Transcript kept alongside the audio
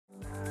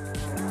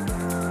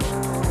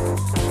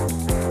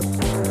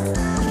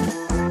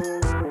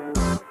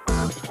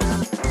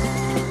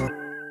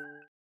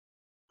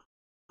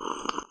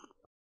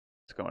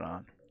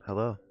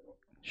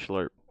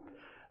Schlurp.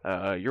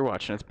 You're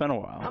watching. It's been a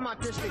while. I'm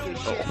autistic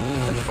as shit.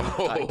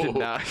 I did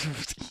not.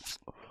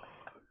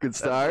 Good That's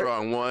start. the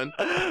wrong one.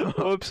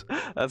 Whoops.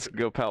 That's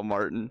Go Pal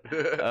Martin.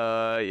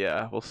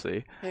 Yeah, we'll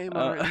see. Hey,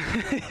 Martin.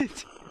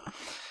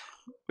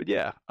 But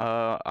yeah,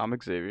 I'm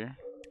Xavier.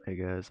 Hey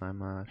guys, I'm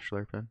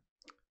Schlurpin.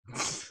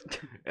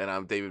 And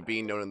I'm David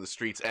Bean, known in the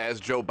streets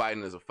as Joe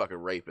Biden is a fucking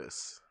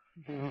rapist.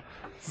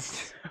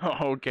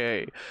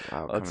 Okay.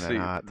 Wow, Let's coming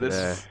in see. hot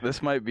today.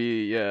 This might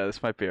be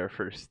our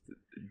first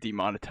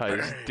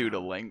demonetized due to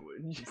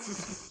language.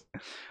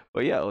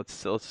 But yeah,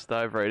 let's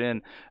dive right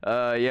in.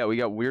 Yeah, we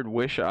got weird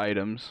Wish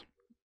items,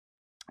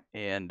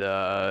 and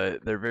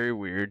they're very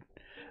weird.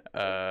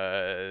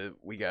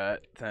 We got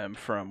them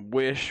from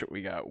Wish.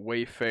 We got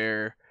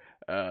Wayfair.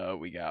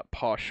 We got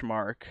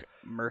Poshmark,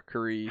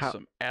 Mercury,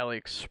 some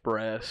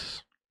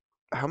AliExpress.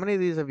 How many of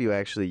these have you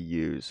actually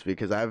used?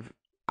 Because I've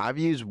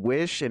used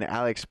Wish and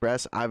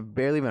AliExpress. I've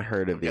barely even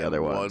heard of the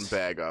other ones. One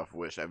bag off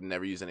Wish. I've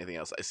never used anything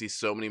else. I see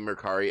so many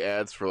Mercari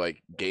ads for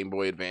like Game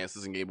Boy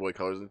Advances and Game Boy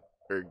Colors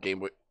or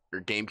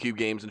GameCube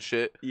games and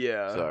shit.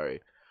 Yeah.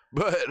 Sorry,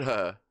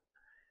 but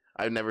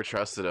I've never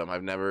trusted them.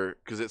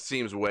 Because it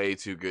seems way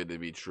too good to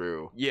be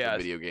true. Yeah.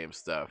 The video game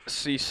stuff.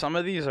 See, some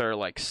of these are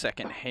like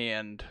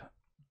secondhand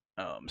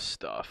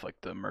stuff, like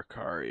the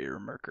Mercari or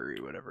Mercury,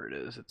 whatever it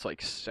is. It's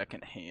like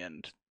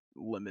secondhand,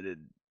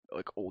 limited,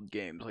 like old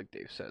games, like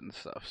Dave said and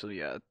stuff. So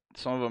yeah,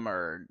 some of them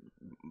are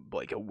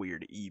like a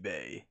weird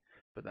eBay,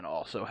 but then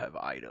also have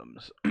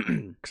items.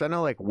 Because I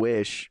know like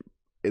Wish,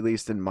 at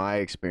least in my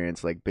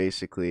experience, like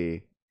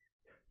basically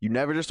you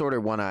never just order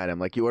one item.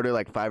 Like you order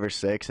like 5 or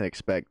 6 and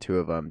expect 2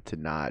 of them to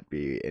not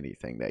be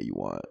anything that you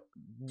want.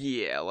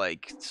 Yeah,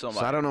 like some. So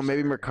I don't know. items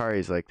Maybe are-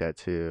 Mercari's like that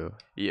too.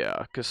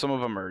 Yeah, because some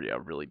of them are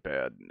really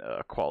bad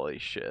quality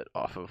shit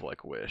off of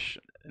like Wish,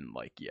 and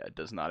like it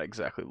does not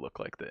exactly look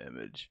like the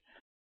image.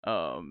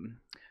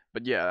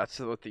 But yeah, that's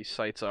what these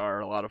sites are.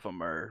 A lot of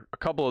them are. A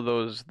couple of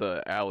those,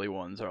 the alley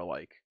ones, are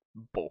like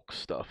bulk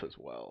stuff as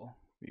well.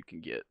 You can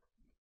get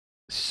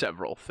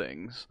several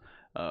things.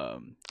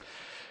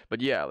 But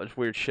yeah, there's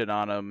weird shit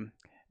on them.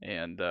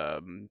 And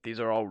these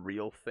are all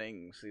real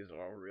things. These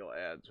are all real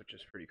ads, which is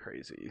pretty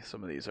crazy.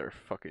 Some of these are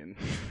fucking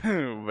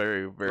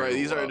very, very. Right.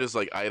 These low. aren't just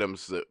like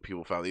items that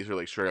people found. These are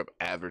like straight up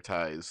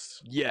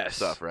advertised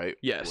stuff, right?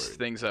 Yes, Word.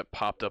 things that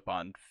popped up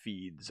on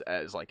feeds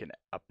as like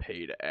a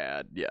paid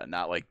ad. Yeah,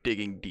 not like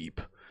digging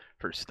deep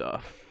for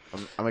stuff.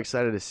 I'm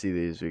excited to see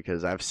these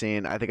because I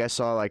think I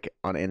saw like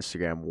on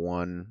Instagram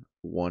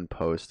one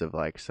post of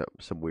like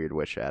some weird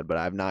Wish ad, but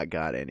I've not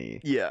got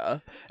any. Yeah,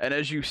 and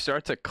as you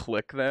start to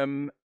click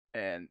them,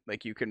 and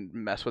like you can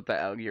mess with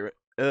the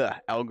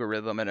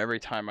algorithm, and every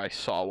time I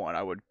saw one,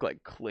 I would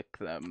like click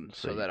them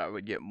so that I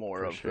would get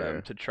more of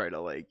them to try to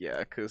like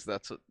because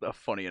that's a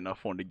funny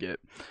enough one to get.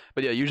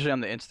 But yeah, usually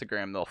on the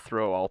Instagram they'll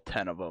throw all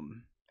 10 of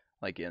them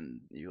like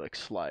in, you like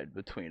slide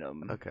between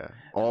them. Okay.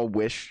 All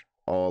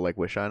like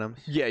Wish items?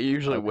 Yeah,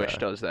 usually Okay. Wish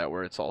does that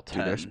where it's all 10.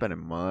 Dude, they're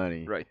spending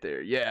money. Right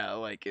there. Yeah,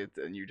 like it,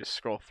 and you just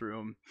scroll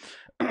through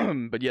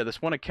them. But yeah,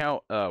 this one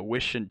account,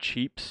 Wish and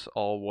Cheaps,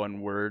 all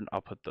one word. I'll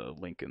put the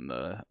link in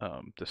the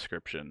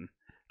description.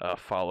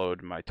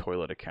 Followed my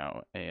toilet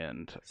account,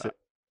 and I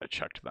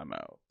checked them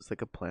out. It's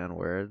like a play on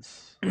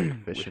words.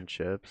 Like fish and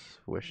chips.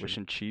 Wish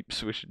and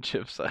Cheaps, Wish and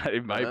Chips.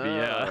 It might be,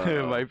 yeah.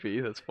 It might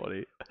be. That's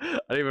funny. I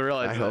didn't even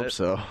realize I that. hope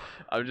so.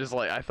 I'm just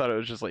like, I thought it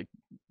was just like,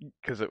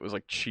 because it was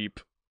like cheap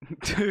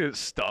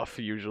stuff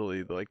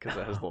usually, like because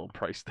it has a little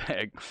price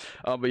tag.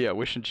 But yeah,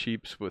 Wish and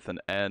Cheaps with an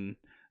N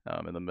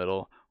in the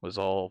middle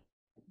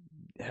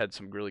had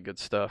some really good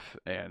stuff,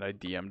 and I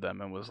DM'd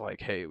them and was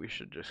like, hey, we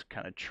should just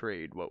kind of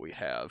trade what we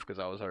have, because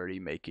I was already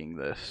making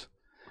this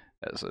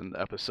as an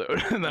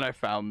episode. And then I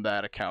found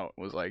that account,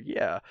 was like,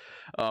 yeah.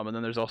 And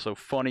then there's also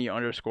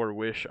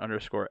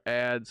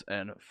funny_wish_ads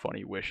and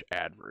funny wish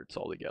adverts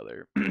all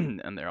together.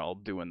 And they're all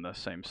doing the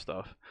same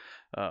stuff.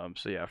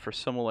 So yeah, for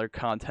similar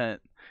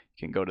content,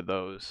 you can go to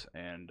those,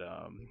 and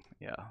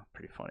yeah,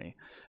 pretty funny.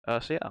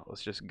 So yeah,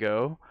 let's just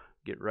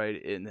get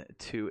right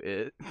into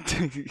it.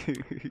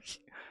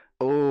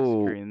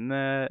 Oh, Screen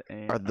that.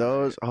 And are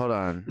those? Hold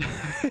on.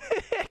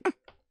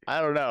 I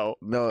don't know.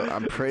 No,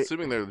 I'm pretty.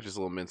 Assuming they're just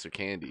little mints or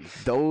candy.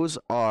 Those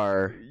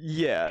are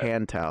Yeah.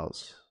 hand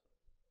towels.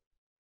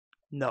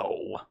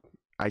 No.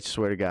 I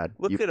swear to God.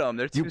 Look at them.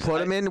 They're too You put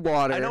them in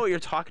water. I know what you're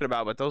talking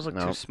about, but those look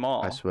No, too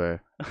small. I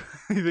swear.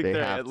 You think They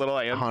they're have little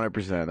hand, 100%.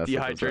 That's what those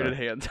dehydrated are.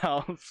 hand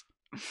towels?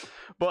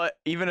 But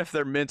even if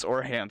they're mints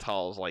or hand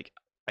towels, like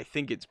I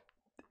think it's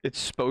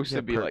supposed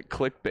to be like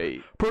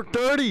clickbait. Per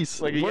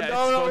 30s. Like, yeah, it's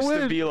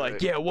supposed to be like,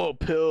 yeah, whoa,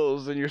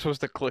 pills, and you're supposed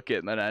to click it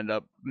and then end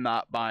up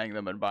not buying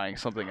them and buying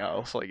something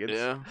else. Like,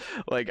 it's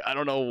like, I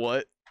don't know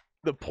what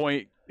the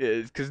point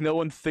is, because no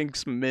one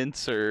thinks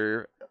mints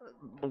or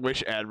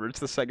Wish adverts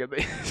the second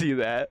they see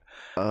that.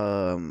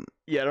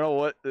 Yeah, I don't know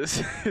what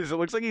this is. It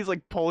looks like he's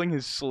like pulling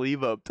his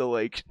sleeve up to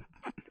like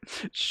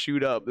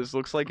shoot up. This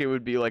looks like it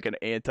would be like an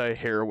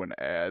anti-heroin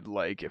ad,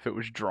 like if it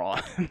was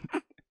drawn.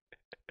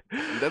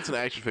 That's an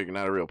action figure,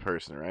 not a real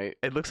person, right?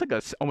 It looks like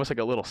almost like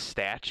a little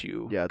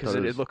statue. Yeah, I because thought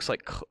it it was looks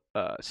like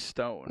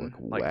stone,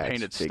 like wax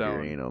painted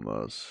figurine stone.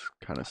 almost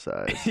kind of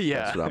size.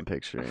 Yeah. That's what I'm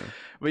picturing.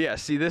 But yeah,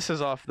 see, this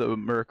is off the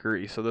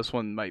Mercury, so this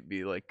one might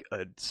be like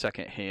a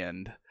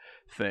secondhand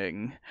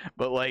thing.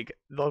 But like,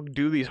 they'll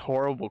do these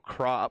horrible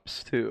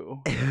crops too,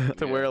 to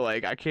Yeah. where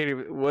like I can't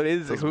even. What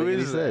is it? Doesn't Who make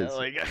any is that? sense.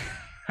 Like,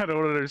 I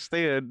don't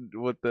understand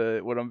what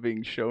I'm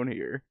being shown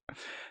here.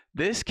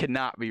 This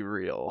cannot be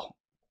real.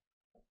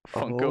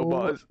 Funko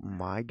Boss.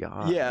 My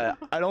God. Yeah,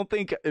 I don't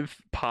think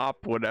if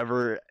Pop would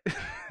ever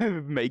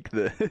make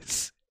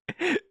this.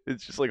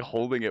 It's just like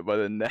holding it by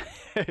the neck.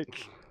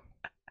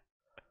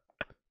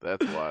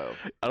 That's wild.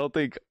 I don't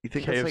think You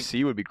think that's, like,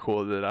 KFC would be cool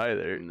with it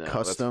either. No, that's-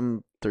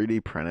 Custom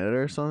 3D printed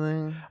or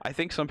something? I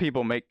think some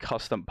people make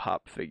custom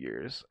Pop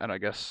figures, and I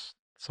guess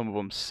some of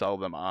them sell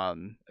them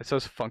on. It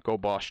says Funko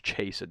Boss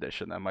Chase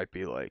Edition. That might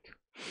be like,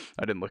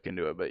 I didn't look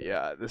into it, but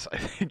yeah, this I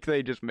think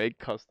they just make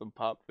custom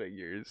Pop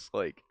figures.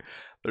 Like,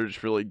 they're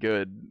just really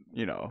good,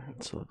 you know,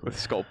 with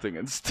sculpting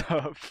and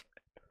stuff.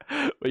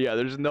 But yeah,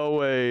 there's no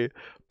way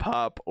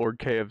Pop or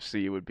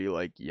KFC would be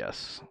like,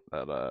 yes,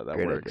 that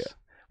Great works. idea.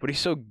 But he's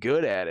so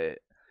good at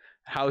it.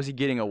 How is he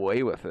getting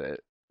away with it?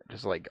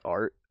 Just like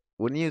art.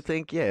 Wouldn't you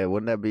think? Yeah,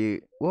 wouldn't that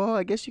be? Well,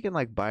 I guess you can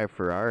like buy a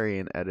Ferrari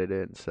and edit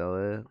it and sell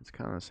it. It's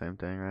kind of the same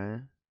thing,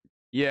 right?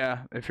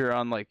 Yeah, if you're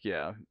on like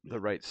the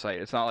right site.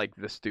 It's not like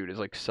this dude is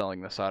like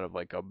selling this out of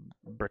like a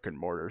brick and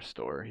mortar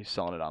store. He's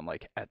selling it on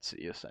like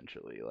Etsy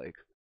essentially. Like,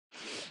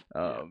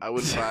 I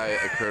wouldn't buy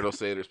a Colonel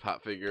Sanders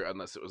pop figure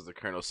unless it was the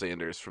Colonel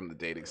Sanders from the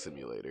dating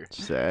simulator.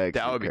 Sexy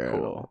that would be Colonel.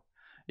 cool.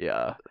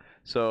 Yeah.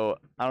 So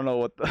I don't know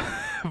what the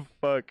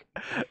fuck.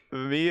 To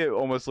me, it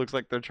almost looks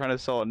like they're trying to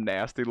sell a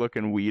nasty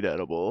looking weed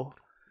edible.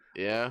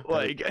 Yeah.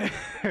 Like,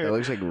 It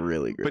looks like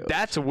really gross. but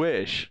that's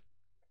Wish.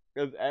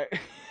 That's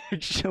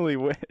actually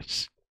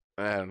Wish.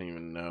 I don't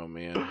even know,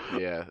 man.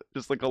 Yeah.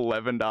 Just like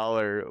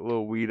 $11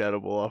 little weed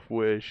edible off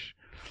Wish.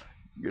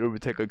 It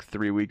would take like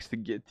 3 weeks to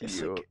get to It's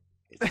you.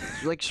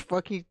 it's like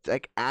fucking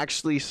like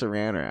actually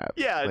saran wrap.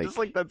 Yeah, just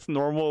like that's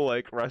normal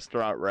like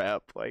restaurant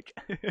wrap. Like,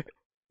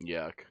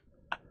 Yuck.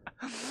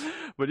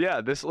 but yeah,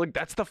 this like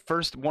that's the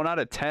first 1 out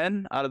of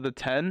 10 out of the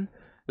 10.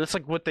 That's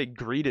like what they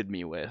greeted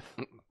me with.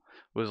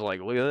 Was like,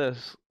 look at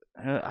this.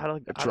 I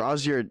don't. It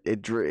draws your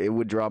it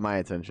would draw my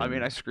attention. I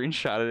mean, I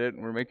screenshotted it,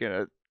 and we're making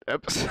an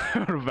episode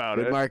about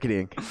good it.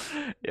 marketing.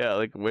 Yeah,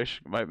 like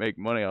Wish might make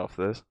money off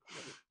this.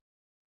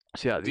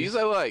 So yeah, These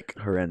I like.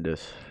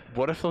 Horrendous.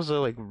 what if those are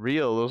like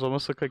real? Those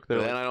almost look like they're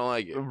Then like I don't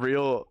like it.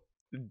 real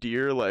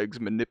deer legs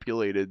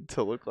manipulated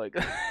to look like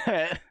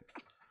that.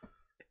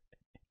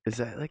 Is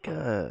that like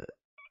a?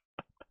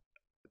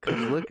 'Cause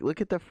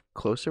look at the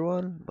closer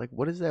one. Like,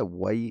 what is that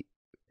white?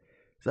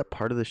 Is that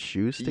part of the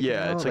shoe sticking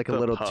Yeah, out? it's like a the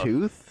little puff.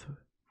 tooth.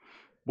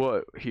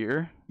 What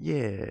here?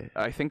 Yeah.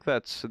 I think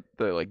that's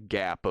the like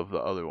gap of the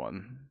other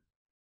one.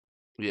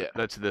 Yeah.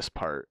 That's this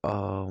part.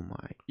 Oh my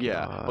god.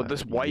 Yeah, but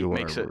this white you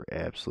makes are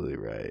absolutely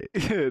right.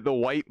 The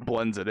white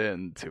blends it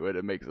into it.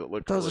 It makes it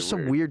look. Those really are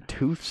some weird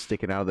tooth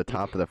sticking out of the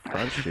top of the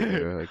front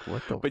shoe. Like,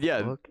 what the But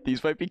yeah, fuck?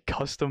 these might be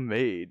custom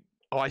made.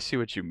 Oh, I see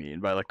what you mean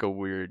by like a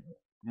weird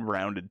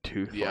rounded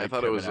tooth. Yeah, I like,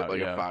 thought it was coming out, like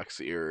yeah. a fox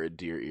ear or a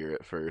deer ear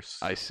at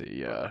first. I see.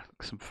 Yeah,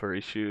 some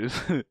furry shoes.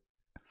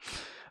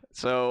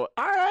 So,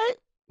 all right,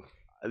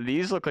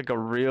 these look like a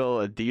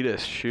real Adidas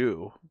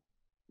shoe.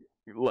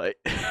 Like,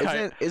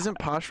 Isn't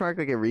Poshmark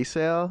like a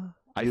resale?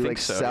 I You think like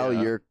so, sell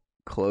yeah. your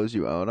clothes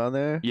you own on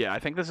there. Yeah, I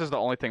think this is the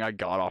only thing I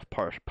got off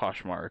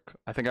Poshmark.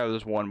 I think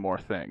there's one more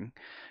thing,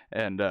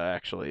 and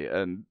actually,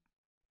 and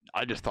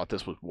I just thought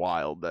this was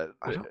wild that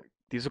I don't-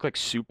 these look like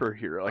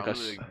superhero. Like I'm a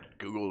s- gonna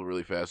Google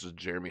really fast is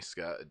Jeremy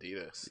Scott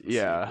Adidas. Let's see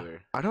Yeah. if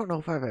they're- I don't know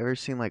if I've ever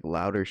seen like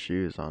louder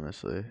shoes,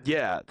 honestly.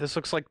 yeah, this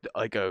looks like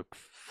a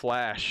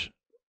Flash,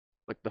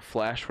 like the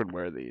Flash would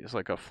wear these,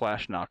 like a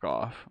Flash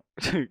knockoff.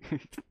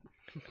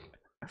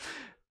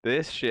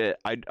 This shit,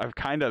 I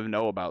kind of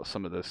know about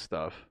some of this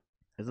stuff.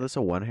 Is this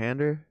a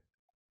one-hander?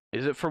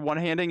 Is it for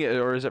one-handing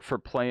or is it for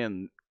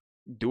playing,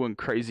 doing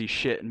crazy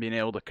shit and being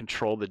able to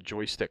control the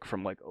joystick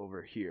from like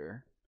over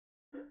here?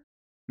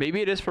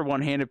 Maybe it is for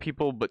one-handed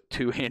people, but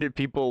two-handed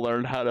people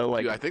learn how to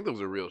like. Dude, I think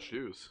those are real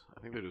shoes.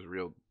 I think they're just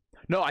real.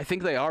 No, I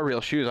think they are real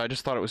shoes. I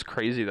just thought it was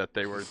crazy that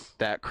they were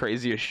that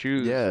crazy of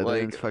shoes. Yeah,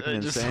 like it's fucking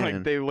just insane.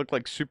 like they look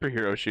like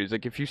superhero shoes.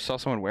 Like if you saw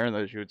someone wearing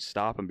those, you would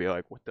stop and be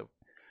like, "What the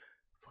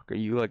fuck are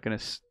you like gonna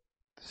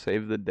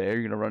save the day? Are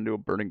you gonna run to a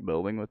burning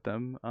building with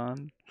them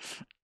on?"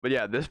 But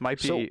yeah, this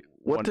might be. So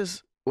one-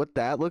 what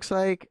that looks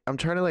like? I'm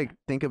trying to like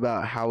think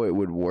about how it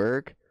would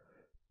work.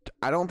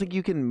 I don't think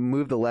you can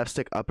move the left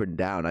stick up and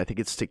down. I think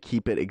it's to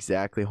keep it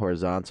exactly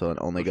horizontal and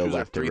only Those go shoes are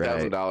left to right.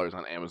 $3,000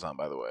 on Amazon,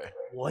 by the way.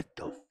 What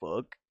the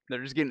fuck?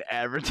 They're just getting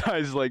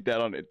advertised like that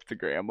on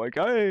Instagram. Like,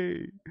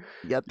 hey,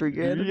 You got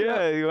 $3,000?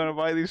 yeah, you want to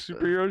buy these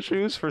superhero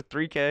shoes for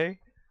 $3K?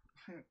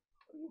 What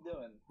are you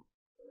doing?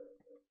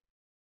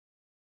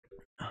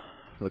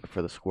 Looking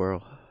for the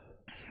squirrel.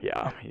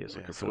 Yeah, he is Yeah,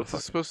 looking so for what's the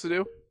this supposed to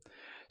do?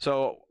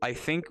 So I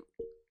think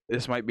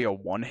this might be a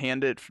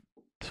one-handed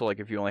so like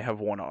if you only have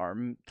one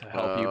arm to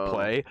help you Oh.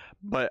 play.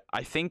 But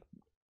I think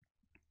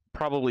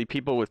probably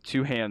people with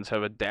two hands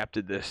have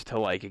adapted this to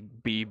like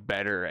be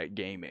better at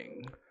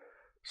gaming.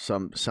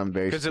 Some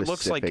very 'Cause it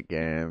looks like- specific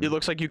game. It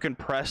looks like you can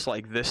press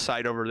like this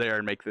side over there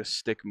and make this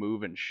stick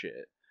move and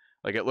shit.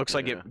 Like it looks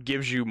like Yeah. it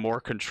gives you more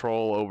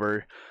control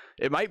over.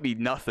 It might be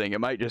nothing.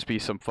 It might just be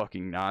some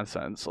fucking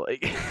nonsense.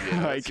 Like,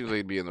 Yeah, like it seems like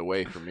it'd be in the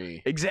way for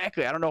me.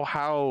 exactly. I don't know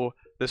how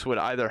this would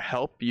either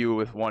help you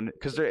with one,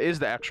 because there is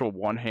the actual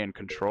one-hand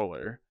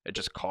controller. It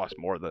just costs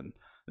more than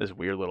this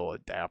weird little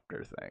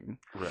adapter thing.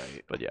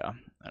 Right. But yeah,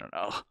 I don't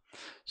know.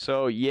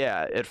 So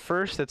yeah, at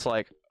first it's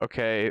like,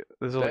 okay,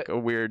 this is like a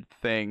weird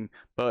thing,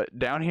 but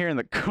down here in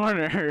the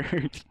corner,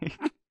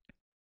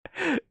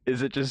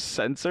 is it just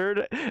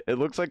censored? It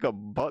looks like a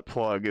butt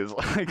plug is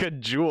like a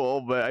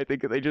jewel, but I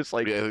think they just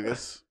like Yeah,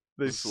 this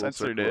they this little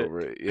censored circle it. over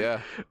it.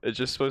 Yeah, It's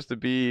just supposed to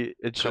be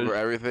it should cover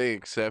everything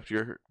except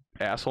your.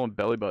 asshole and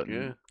belly button.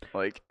 Yeah.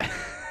 Like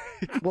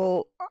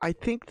Well, I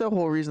think the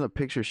whole reason the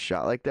picture's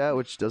shot like that,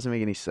 which doesn't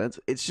make any sense,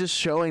 it's just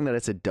showing that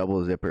it's a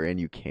double zipper and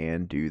you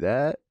can do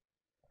that.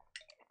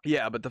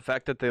 yeah, but the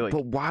fact that they like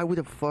But why would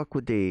the fuck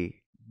would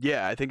they?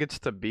 yeah, I think it's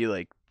to be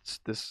like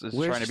this is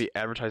trying to Where's- be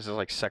advertised as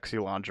like sexy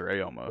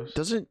lingerie almost.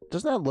 Doesn't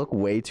that look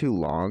way too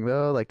long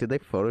though? Like, did they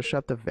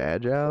Photoshop the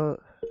vag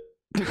out?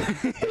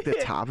 Like the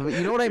top of it?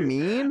 You know what I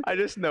mean? I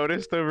just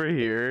noticed over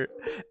here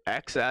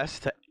XS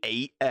to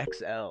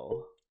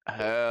 8XL.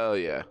 Hell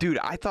yeah. Dude,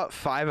 I thought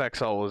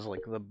 5XL was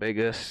like the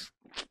biggest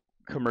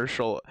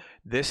commercial.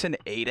 This and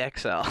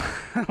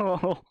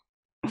 8XL.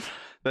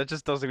 That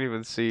just doesn't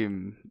even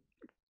seem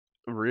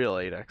real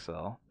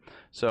 8XL.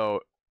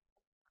 So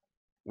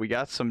we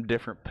got some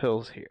different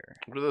pills here.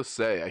 What do those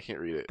say? I can't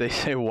read it. They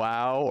say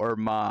wow or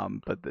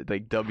mom, but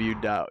like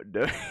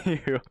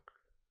W.W.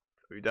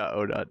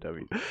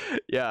 W.O.W.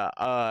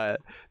 Yeah,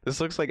 this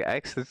looks like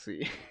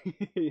ecstasy.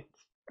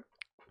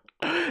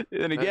 And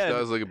That again,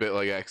 does look a bit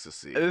like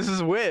ecstasy. this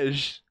is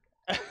Wish.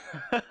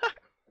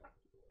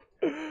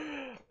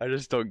 I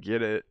just don't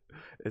get it.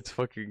 It's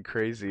fucking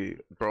crazy.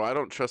 Bro, I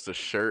don't trust a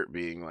shirt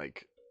being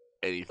like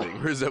anything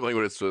resembling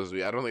what it's supposed to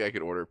be. I don't think I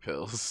could order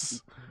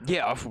pills.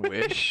 Yeah, off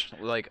Wish.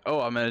 Like,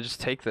 oh, I'm gonna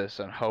just take this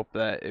and hope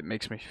that it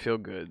makes me feel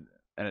good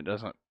and it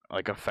doesn't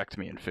like affect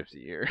me in 50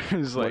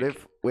 years. Like,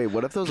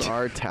 What if those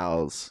are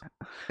towels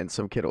and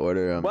some kid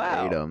ordered them,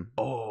 Wow. ate them?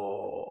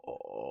 oh,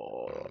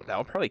 that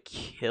would probably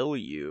kill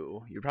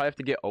you. You probably have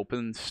to get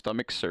open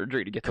stomach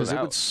surgery to get those Because it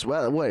out. would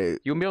swell. What? You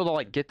wouldn't be able to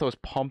like get those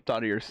pumped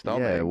out of your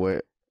stomach. Yeah.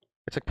 What?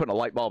 It's like putting a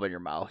light bulb in your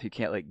mouth. You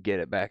can't like get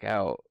it back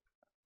out.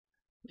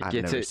 It I've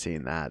gets never it.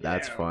 seen that.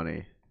 That's Yeah.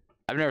 funny.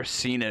 I've never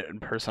seen it in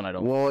person. I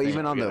don't. Well, think.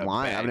 even on We the got a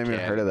line, I've bad never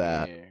even heard of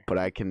cat that. in here. But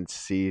I can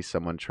see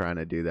someone trying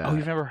to do that. Oh,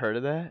 you've never heard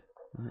of that?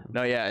 Mm.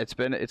 No, yeah,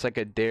 it's like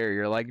a dare.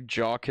 Your like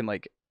jaw can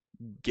like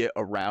get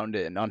around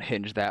it and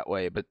unhinge that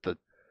way, but the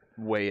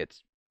way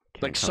it's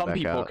Can't like come some back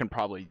people out. can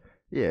probably,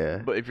 Yeah.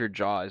 but if your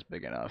jaw is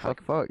big enough, How like,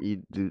 the fuck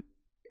you do?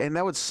 And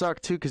that would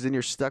suck too, because then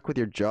you're stuck with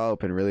your jaw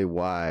open really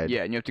wide.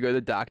 yeah, and you have to go to the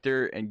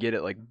doctor and get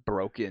it like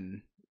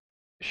broken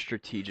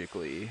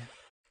strategically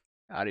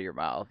out of your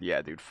mouth.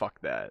 Yeah, dude, fuck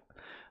that.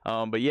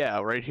 But yeah,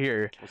 right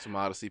here, What's a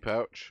modesty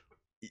pouch?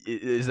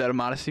 is that a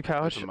modesty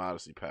pouch? What's a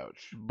modesty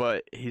pouch?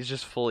 But he's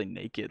just fully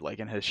naked, like,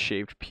 and has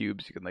shaved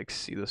pubes. You can like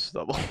see the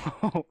stubble.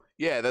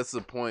 Yeah, that's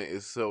the point.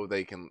 Is so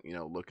they can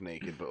look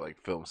naked, but like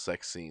film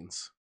sex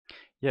scenes.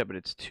 Yeah, but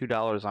it's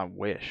 $2 on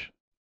Wish.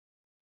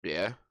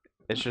 Yeah.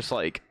 It's just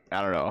like,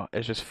 I don't know.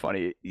 It's just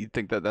funny. You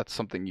think that that's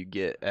something you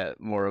get at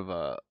more of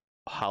a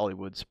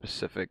Hollywood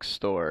specific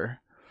store.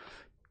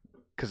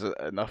 Because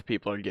enough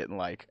people are getting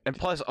like, and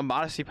plus a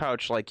modesty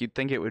pouch, like you'd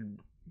think it would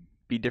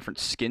be different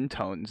skin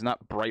tones,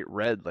 not bright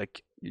red.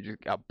 Like you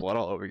just got blood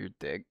all over your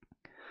dick.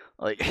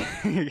 Like,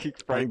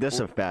 it's I think that's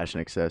blue. a fashion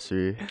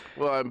accessory.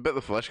 Well, I bet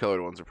the flesh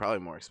colored ones are probably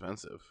more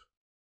expensive.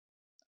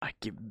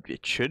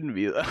 It shouldn't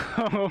be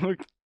though.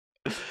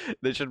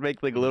 They should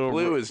make like little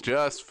Blue is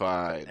just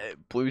fine.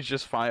 blue's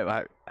just fine.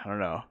 I don't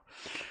know.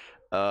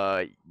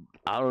 I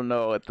don't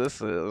know what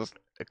this is.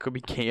 It could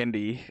be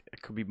candy.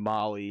 It could be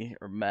Molly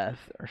or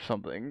meth or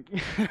something.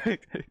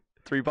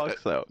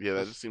 $3 though. Yeah,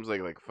 that just seems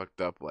like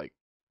fucked up, like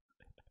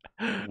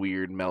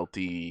weird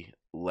melty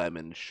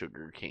lemon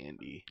sugar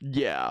candy.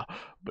 Yeah,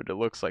 but it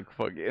looks like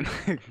fucking.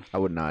 I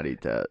would not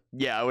eat that.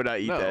 Yeah, I would not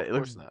eat No, that. of It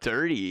looks course not.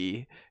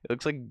 dirty. It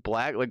looks like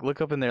black. Like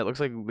look up in there. It looks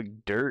like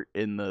dirt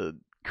in the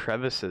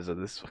crevices of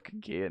this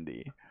fucking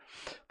candy.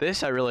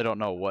 This I really don't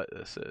know what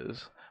this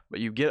is, but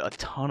you get a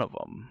ton of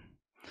them.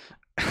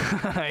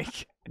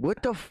 Like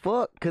What the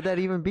fuck could that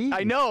even be?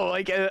 I know.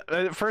 Like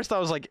at first I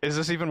was like, is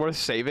this even worth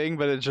saving?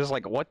 But it's just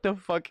like, what the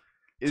fuck?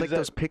 It's Is like that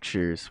those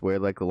pictures where,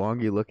 like, the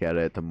longer you look at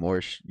it, the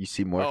more you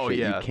see more Oh, shit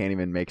yeah. you can't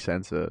even make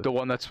sense of. the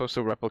one that's supposed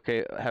to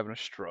replicate having a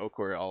stroke,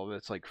 where all of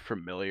it's like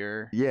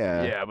familiar?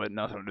 Yeah. Yeah, but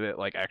nothing to it.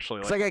 Like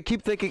actually, It's like I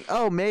keep thinking,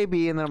 oh,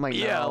 maybe, and then I'm like,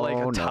 yeah, no, like a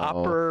no.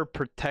 topper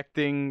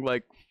protecting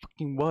like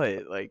fucking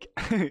what? Like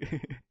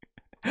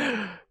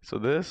so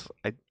this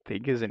I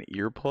think is an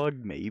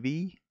earplug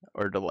maybe,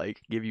 or to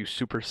like give you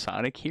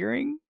supersonic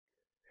hearing.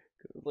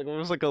 It's like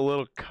almost like a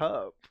little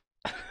cup.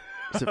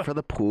 Is it for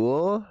the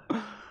pool?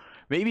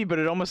 Maybe, but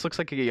it almost looks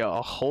like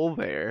a hole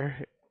there.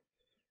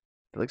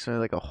 It looks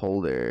like a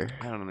holder.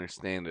 I don't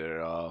understand it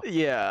at all.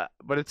 Yeah,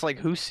 but it's like,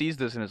 who sees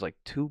this and is like,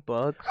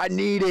 $2? I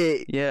need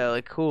it. Yeah,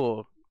 like,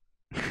 cool.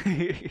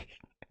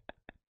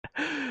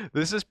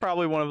 This is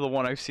probably one of the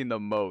one I've seen the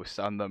most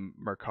on the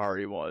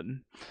Mercari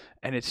one.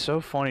 And it's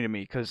so funny to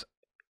me because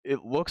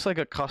it looks like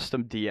a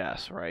custom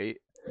DS, right?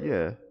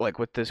 Yeah. Like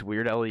with this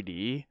weird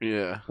LED.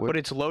 Yeah. But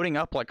it's loading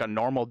up like a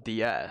normal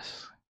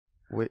DS.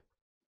 Wait.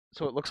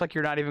 So it looks like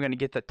you're not even going to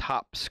get the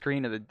top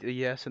screen of the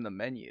DS in the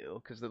menu.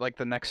 Because like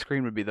the next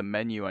screen would be the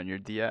menu on your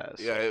DS.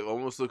 Yeah, it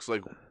almost looks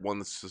like one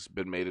that's just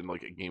been made in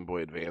like a Game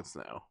Boy Advance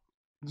now.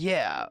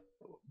 Yeah,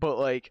 but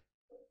like,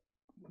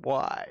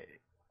 why?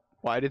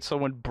 Why did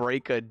someone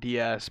break a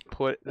DS?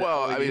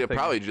 Well, I mean, it thing-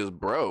 probably just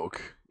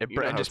broke. It You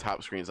know how just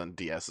top screens on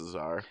DSs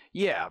are.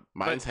 yeah.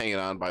 Mine's hanging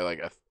on by like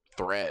a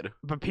thread.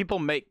 But people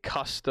make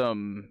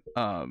custom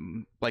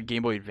like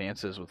Game Boy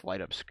Advances with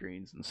light up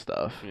screens and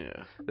stuff.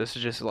 Yeah. This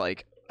is just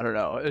like, I don't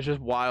know. It's just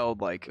wild.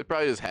 Like, They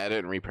probably just had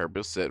it and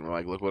repurposed it and were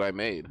like, look what I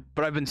made.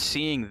 but I've been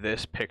seeing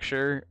this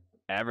picture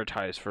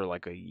advertised for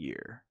like a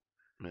year.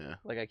 Yeah.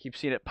 Like I keep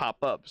seeing it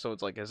pop up. So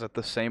it's like, is it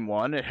the same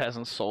one? It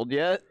hasn't sold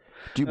yet.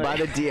 Do you buy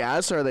the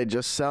DS or are they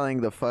just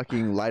selling the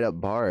fucking light up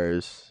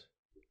bars?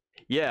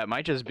 Yeah, it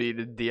might just be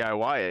to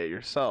DIY it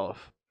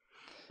yourself.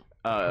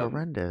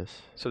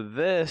 Horrendous. So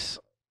this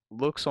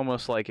looks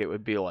almost like it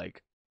would be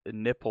like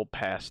nipple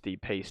pasty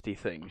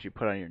things you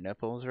put on your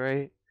nipples,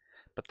 right?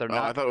 But they're Oh,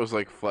 not. I thought it was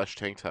like flesh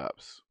tank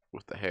tops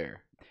with the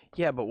hair.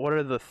 Yeah, but what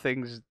are the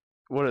things?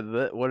 What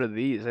are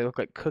these? They look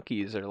like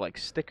cookies or like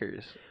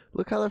stickers.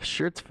 Look how the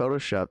shirt's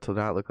photoshopped to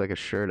not look like a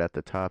shirt at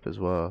the top as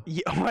well.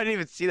 Yeah, I didn't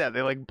even see that.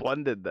 They like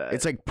blended that.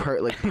 It's like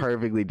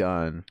perfectly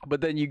done.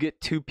 But then you get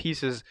two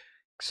pieces,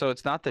 so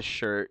it's not the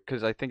shirt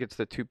because I think it's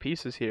the two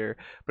pieces here,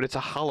 but it's a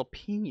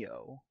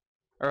jalapeno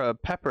or a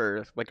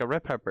pepper, like a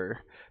red pepper.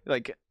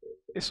 Like,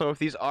 so if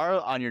these are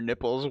on your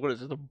nipples, what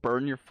is it? To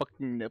burn your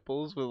fucking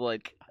nipples with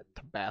like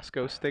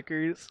Tabasco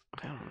stickers?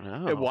 I don't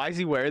know. And why is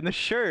he wearing the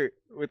shirt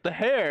with the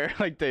hair?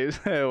 Like, Dave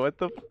said, what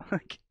the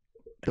fuck?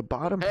 The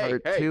bottom Hey,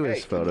 part hey, too hey.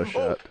 is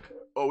photoshopped.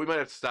 Oh, we might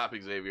have to stop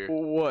Xavier.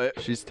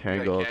 What? She's Got a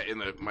tangled. cat in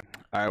the-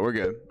 All right, we're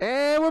good.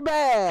 And we're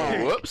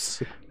back.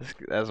 Whoops.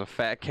 There's a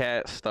fat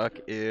cat stuck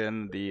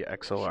in the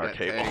XLR Cat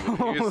cable.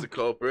 tangled. Here's the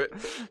culprit.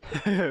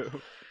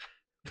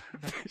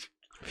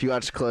 If you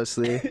watch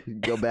closely,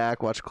 go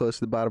back, watch close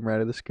to the bottom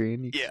right of the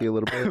screen. You can see a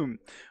little bit.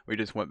 We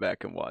just went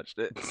back and watched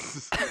it.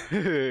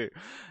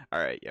 All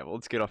right, yeah. Well,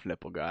 let's get off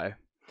nipple guy.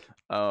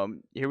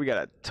 Here we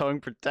got a tongue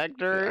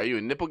protector. Are you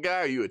a nipple guy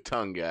or are you a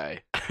tongue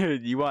guy?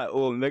 You want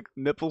little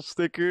nipple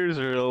stickers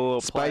or a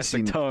little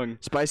Spicy- plastic tongue?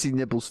 Spicy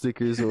nipple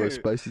stickers or a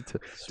spicy.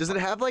 Does it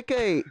have like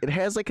a? It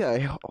has like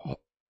a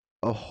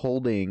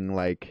holding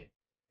like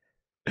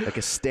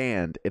a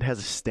stand. It has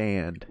a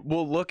stand.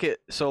 Well, look at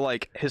so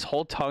like his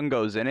whole tongue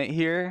goes in it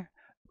here,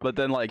 but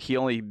then like he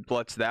only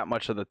lets that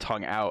much of the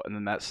tongue out, and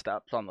then that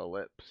stops on the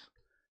lips.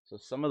 So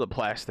some of the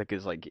plastic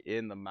is like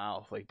in the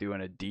mouth, like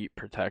doing a deep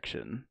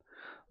protection.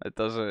 It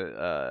doesn't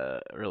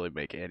really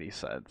make any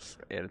sense,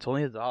 and it's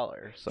only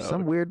 $1. So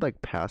Some weird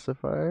like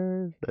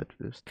pacifier that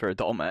just. for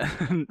adult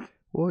men,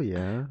 Well,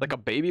 yeah. like a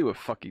baby would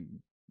fucking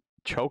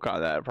choke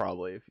on that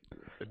probably. If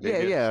Yeah,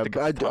 baby yeah. stick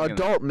its tongue in there.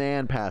 Adult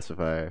man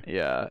pacifier.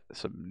 Yeah,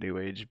 some new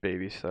age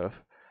baby stuff.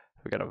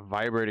 We got a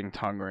vibrating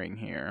tongue ring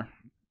here.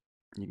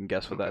 You can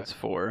guess what Okay. that's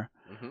for.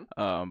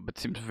 Mm-hmm. But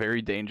seems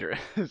very dangerous.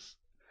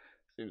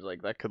 Seems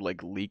like that could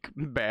like leak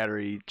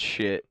battery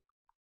shit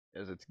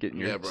as it's getting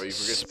your Yeah, bro. You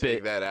forget to spit.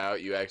 take that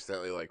out. You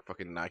accidentally like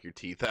fucking knock your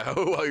teeth out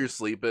while you're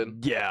sleeping.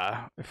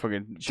 Yeah, it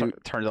fucking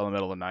turns on in the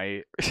middle of the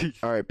night.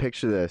 All right,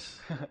 picture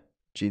this: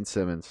 Gene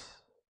Simmons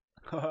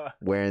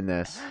wearing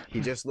this.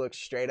 He just looks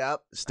straight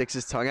up, sticks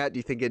his tongue out. Do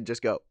you think it'd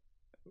just go?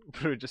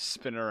 Just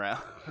spin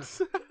around.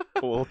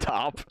 A little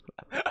top.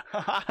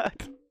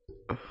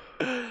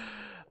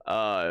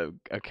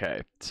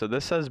 Okay. So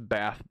this says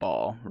bath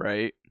ball,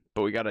 right?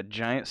 But we got a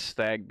giant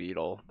stag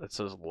beetle that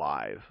says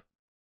live.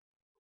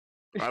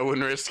 I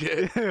wouldn't risk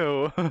it.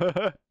 Ew.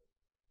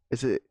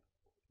 Is it?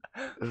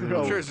 I'm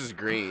No. sure it's just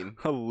green.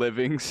 A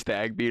living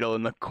stag beetle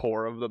in the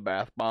core of the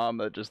bath bomb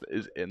that just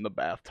is in the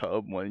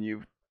bathtub when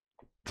you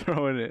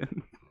throw it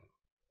in.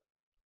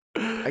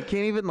 I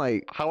can't even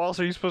like. How else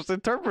are you supposed to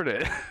interpret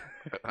it?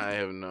 I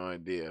have no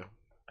idea.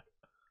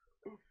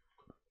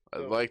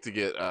 I'd like to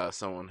get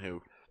someone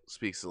who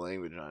speaks the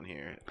language on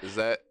here. Is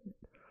that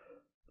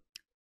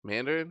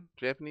Mandarin?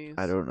 Japanese?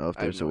 I don't know if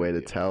I have there's a no way to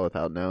idea. tell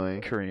without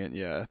knowing. Korean,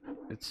 yeah.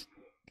 It's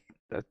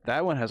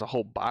that one has a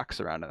whole box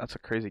around it. That's a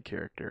crazy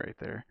character right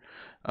there.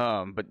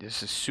 But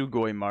this is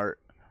Sugoi Mart.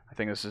 I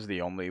think this is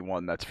the only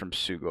one that's from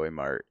Sugoi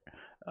Mart.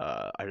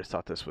 I just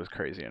thought this was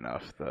crazy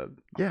enough. The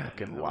Yeah,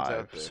 fucking that one's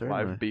out there.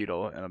 Certainly. live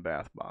beetle and a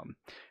bath bomb.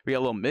 We got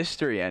a little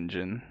mystery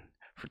engine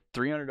for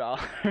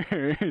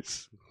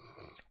 $300.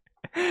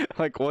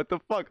 Like what the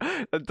fuck?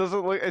 That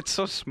doesn't look. It's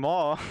so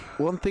small.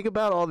 Well, and think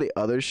about all the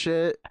other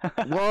shit.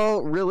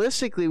 Well,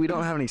 realistically, we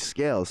don't have any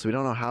scales, so we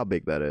don't know how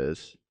big that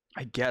is.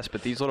 I guess,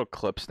 but these little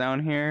clips down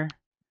here.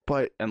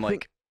 But And think,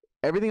 like,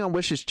 everything on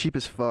Wish is cheap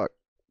as fuck.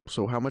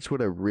 So how much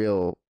would a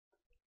real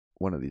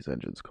one of these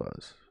engines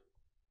cost?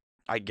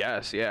 I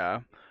guess,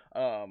 yeah.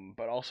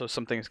 But also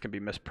some things can be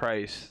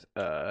mispriced.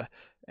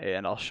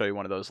 And I'll show you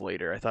one of those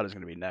later. I thought it was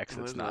gonna be next.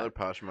 There's It's another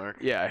not. Poshmark.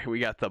 Yeah, we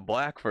got the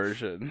black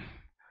version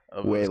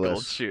of Way those gold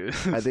less.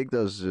 shoes. I think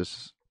those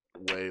just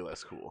Way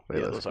less cool. way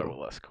yeah, less those are cool.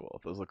 less cool.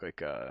 Those look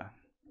like a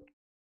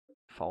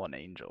fallen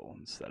angel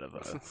instead of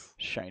a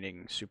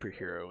shining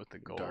superhero with the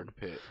gold. Dark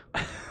pit.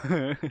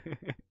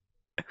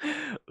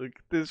 Look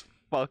at this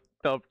fucked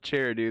up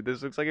chair, dude.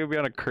 This looks like it'd be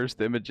on a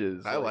Cursed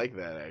Images. I like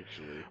that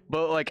actually.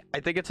 But like, I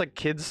think it's like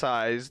kid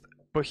sized,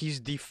 but he's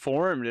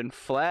deformed and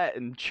flat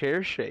and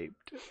chair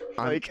shaped.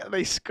 Like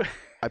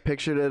I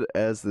pictured it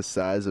as the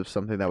size of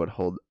something that would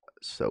hold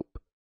soap.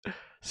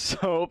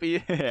 soap,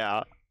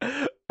 yeah.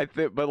 I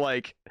think, but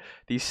like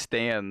these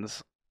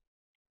stands.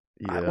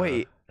 Yeah.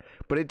 Wait,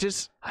 But it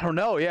just I don't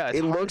know. Yeah, it's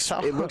it hard to looks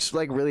tell. it looks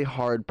like really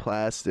hard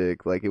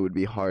plastic. Like it would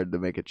be hard to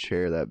make a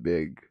chair that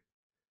big.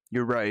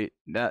 You're right.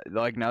 Now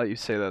that you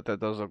say that, that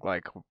does look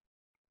like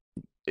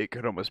it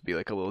could almost be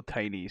like a little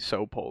tiny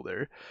soap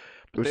holder.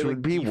 But Which they, would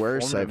like, be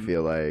worse, I deformed him.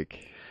 feel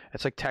like.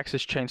 It's like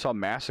Texas Chainsaw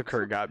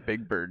Massacre got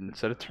Big Bird.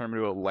 Instead of turning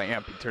him into a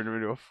lamp, he turned him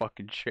into a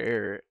fucking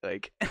chair.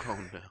 Like, Oh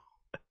no.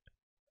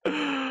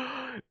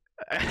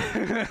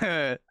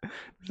 does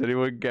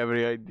anyone have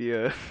any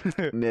idea?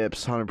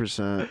 Nips,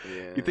 100%.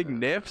 Yeah. You think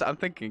nips? I'm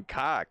thinking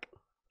cock.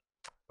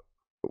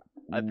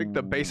 I think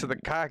the base of the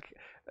cock,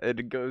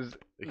 it goes.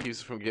 It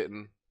keeps it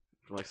from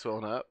like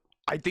swelling up?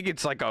 I think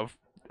it's like a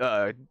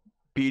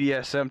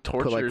BDSM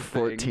torture Put like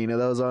thing. 14 of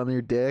those on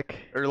your dick.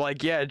 Or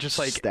like, yeah, just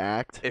like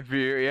stacked. if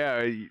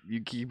you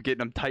keep getting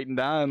them tightened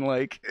on,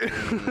 like.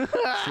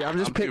 Yeah, I'm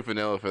just too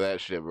vanilla for that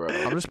shit, bro.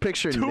 I'm just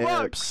picturing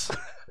 $2. nips.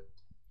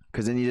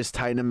 Because then you just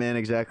tighten them in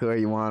exactly where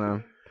you want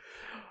them.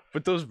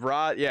 But those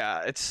rod,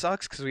 yeah, it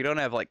sucks because we don't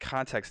have like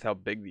context how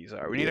big these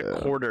are. We need a Yeah.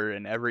 quarter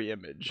in every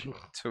image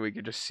so we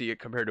could just see it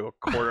compared to a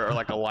quarter or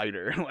like a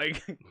lighter.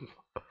 Like,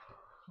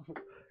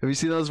 Have you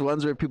seen those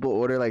ones where people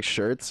order like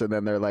shirts and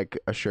then they're like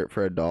a shirt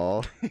for a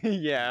doll?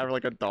 yeah, or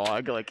like a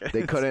dog. Like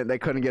They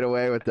couldn't get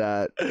away with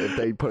that if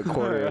they put a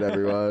quarter in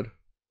every one.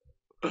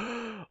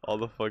 all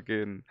the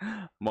fucking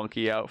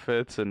monkey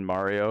outfits and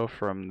Mario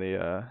from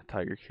the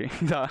Tiger King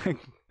dog.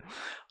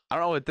 I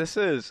don't know what this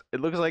is.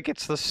 It looks like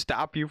it's to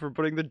stop you from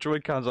putting the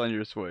Joy-Cons on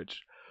your Switch.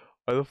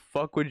 Why the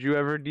fuck would you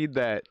ever need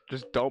that?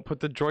 Just don't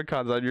put the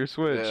Joy-Cons on your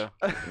Switch. Yeah.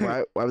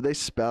 Why would they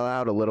spell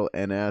out a little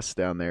NS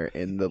down there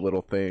in the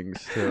little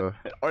things too?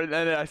 Or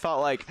then I thought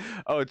like,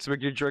 oh, it's to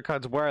make your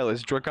Joy-Cons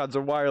wireless. Joy-Cons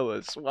are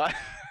wireless. Why?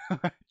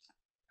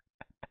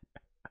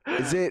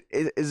 Is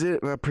it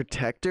a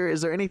protector?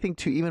 Is there anything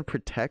to even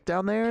protect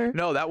down there?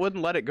 No, that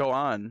wouldn't let it go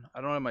on. I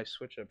don't have my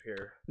Switch up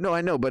here. No,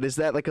 I know, but is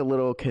that like a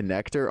little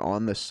connector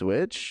on the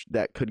Switch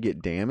that could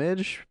get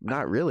damaged?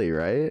 Not really,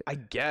 right? I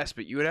guess,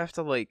 but you would have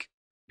to like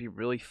be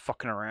really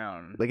fucking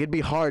around. Like it'd be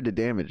hard to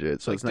damage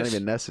it, so Like it's not this-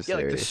 even Yeah,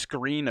 necessary. like the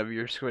screen of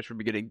your Switch would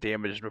be getting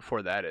damaged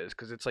before that is,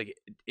 because it's like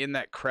in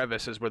that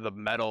crevice is where the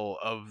metal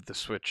of the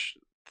Switch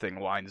thing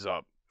winds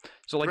up.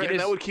 So like Right, it and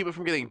is. that would keep it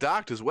from getting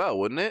docked as well,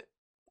 wouldn't it?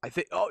 I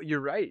think. Oh,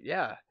 you're right.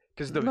 Yeah,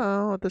 because the.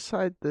 No, the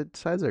sides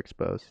are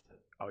exposed.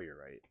 Oh, you're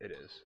right. It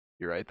is.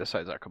 You're right. The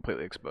sides are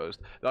completely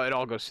exposed. No, it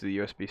all goes to the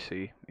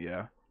USB-C.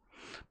 Yeah,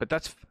 but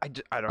that's I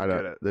don't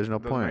get it. There's no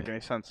Doesn't point. make any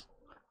sense.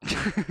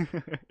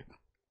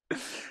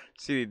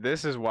 See,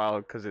 this is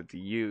wild because it's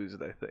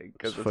used. I think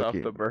because it's off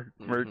Fucking- the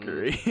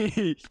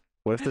Mercury.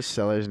 What if the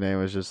seller's name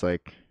was just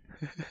like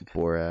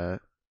Borat?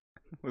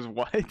 Was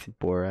what?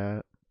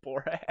 Borat.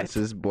 Borat. This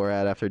is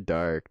Borat After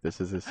Dark. This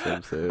is his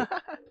swimsuit.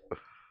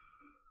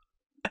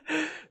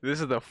 This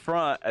is the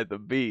front at the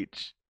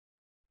beach.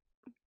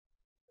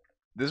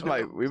 This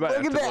might we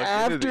might Look have at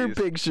to the after look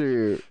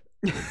picture.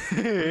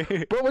 into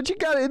these. Bro, what you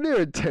got in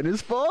there? A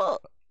tennis ball?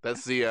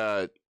 That's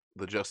the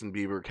Justin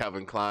Bieber,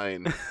 Calvin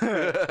Klein.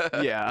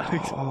 Yeah.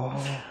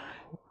 Oh,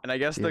 And I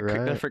guess the You're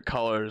right. different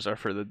colors are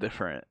for the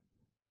different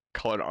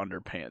colored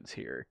underpants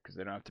here because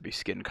they don't have to be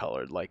skin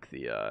colored like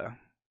the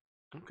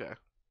Okay.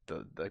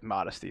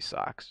 modesty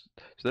socks.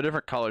 So the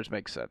different colors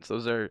make sense.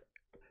 Those are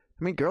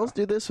I mean, girls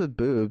do this with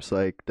boobs.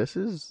 Like this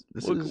is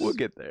we'll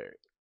get there.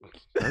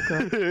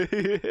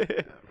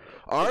 Okay.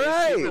 All It is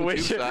right. human.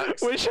 Which, Two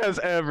socks. which has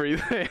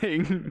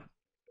everything.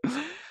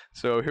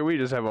 So here we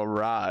just have a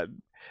rod,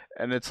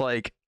 and it's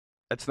like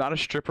it's not a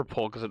stripper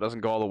pole because it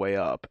doesn't go all the way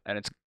up, and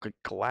it's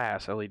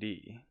glass LED.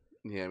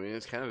 Yeah, I mean,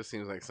 it kind of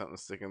seems like something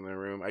to stick in the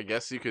room. I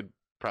guess you could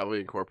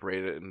probably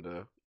incorporate it into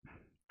like,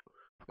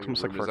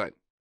 Almost like room for design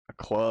a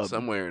club.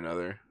 some way or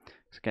another.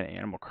 It's kind of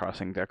Animal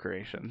Crossing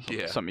decorations.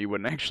 Yeah. Something you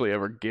wouldn't actually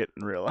ever get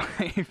in real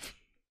life.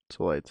 It's a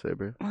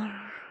lightsaber.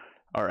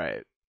 All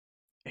right,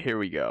 here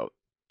we go.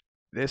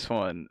 This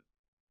one,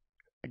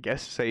 I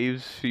guess,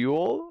 saves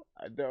fuel.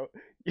 I don't.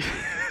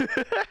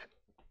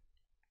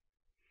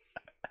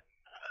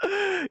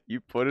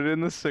 You put it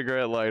in the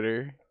cigarette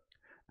lighter,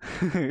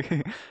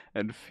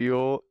 and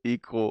full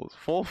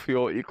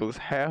fuel equals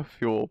half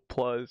fuel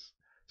plus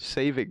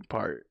saving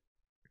part,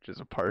 which is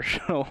a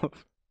partial.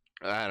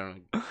 I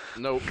don't know.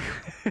 Nope.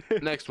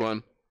 Next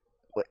one.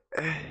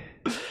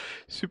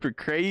 Super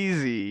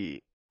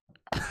crazy.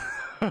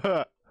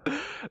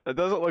 That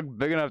doesn't look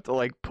big enough to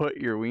like put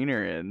your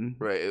wiener in.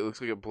 Right, it looks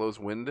like it blows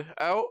wind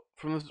out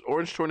from this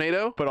orange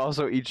tornado. But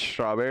also eats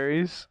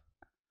strawberries.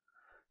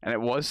 And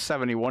it was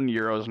 71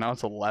 euros, now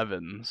it's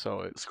 11,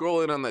 so it's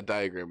Scroll in on that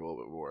diagram a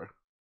little bit more.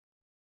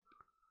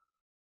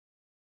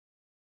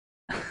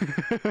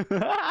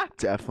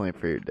 Definitely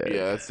for your day.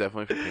 Yeah, that's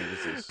definitely for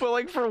penises. But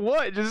like for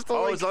what? Just to,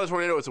 Oh, like... it's not a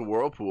tornado, it's a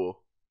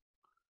whirlpool.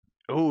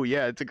 Oh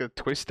yeah, it's like a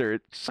twister.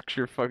 It sucks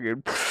your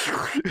fucking.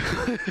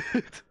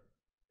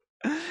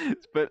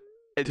 But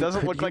it Dude,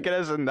 doesn't could look like you- it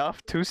has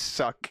enough to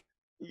suck.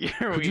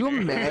 Could you It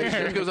imagine-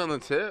 just goes on the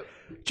tip.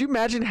 Do you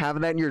imagine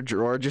having that in your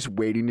drawer just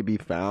waiting to be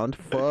found?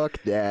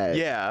 Fuck that.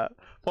 Yeah.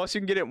 Plus, you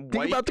can get it Think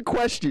white, about the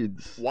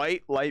questions.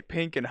 white, light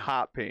pink, and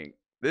hot pink.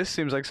 This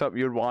seems like something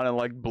you'd want in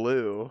like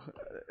blue,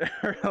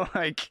 or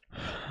like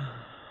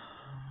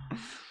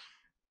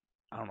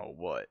I don't know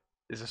what.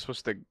 Is this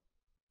supposed to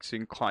so you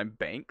can climb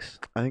banks?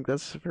 I think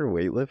that's for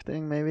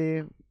weightlifting,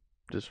 maybe.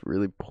 Just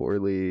really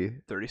poorly.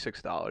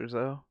 $36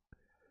 though.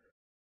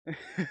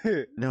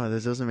 No,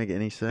 this doesn't make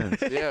any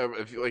sense. Yeah,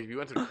 if you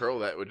went to curl,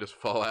 that would just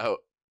fall out.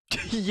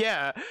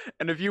 Yeah,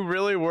 and if you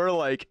really were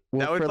like,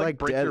 Well, that would for like like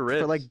break your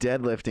wrist. for like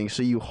deadlifting,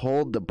 so you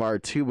hold the bar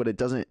too, but it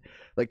doesn't.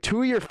 Like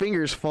 2 of your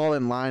fingers fall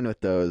in line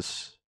with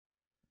those.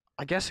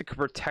 I guess it could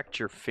protect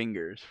your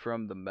fingers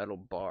from the metal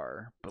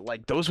bar, but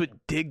like those would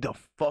dig the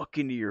fuck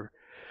into your,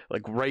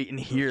 like right in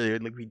here. They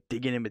would like be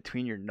digging in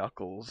between your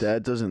knuckles.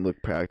 That doesn't look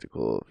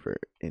practical for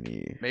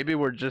any. Maybe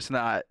we're just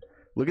not.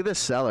 Look at this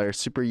seller,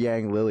 Super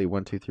Yang Lily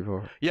 1 2 3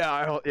 4.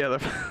 Yeah,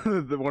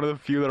 the one of the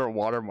few that are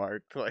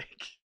watermarked. Like,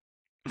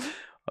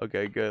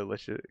 okay, good.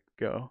 Let's just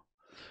go.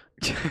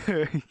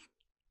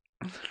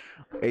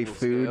 A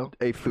Little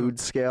food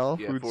scale.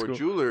 Yeah, Food for school.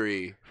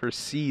 jewelry. For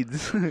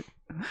seeds.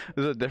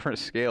 There's a different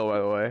scale, by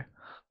the way.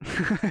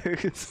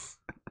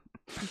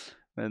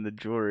 And the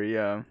jewelry,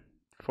 yeah,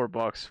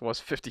 $4 was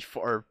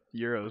 54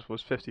 euros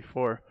was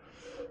 54.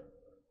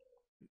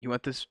 You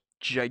want this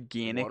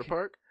gigantic? Water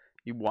park?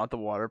 You want the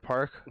water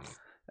park,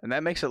 and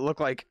that makes it look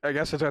like I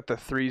guess it's at the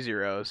 3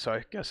 zeros, so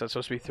I guess that's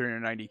supposed to be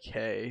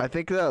 390K. I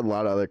think that a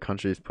lot of other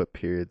countries put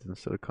periods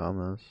instead of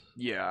commas.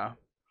 Yeah.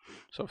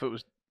 So if it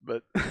was,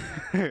 but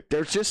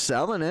They're just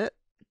selling it.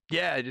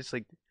 yeah, just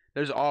like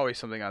there's always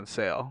something on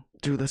sale.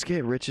 Dude, let's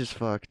get rich as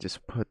fuck.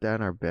 Just put that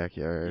in our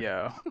backyard.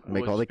 Yeah.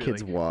 Make We'll all the just be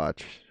kids like,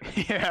 watch.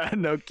 Yeah,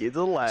 no kids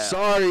allowed.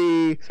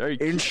 Sorry. Sorry,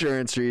 Keith.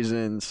 Insurance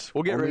reasons.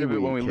 We'll get rid of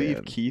Only it when we leave,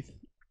 can. Keith.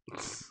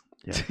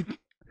 Yeah.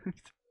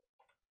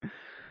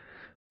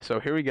 So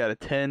here we got a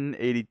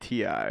 1080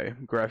 Ti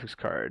graphics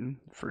card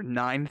for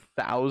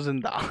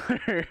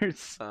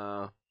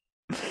 $9,000.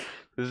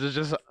 This is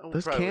just I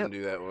This probably can't- wouldn't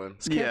do that one.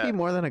 This can't Yeah. be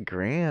more than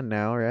 $1,000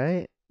 now,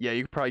 right? yeah,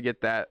 you could probably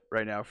get that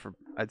right now for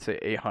I'd say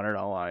 800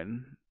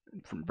 online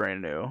from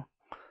brand new.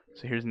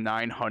 So here's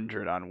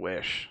 900 on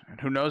Wish,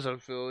 and who knows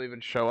if it'll even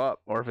show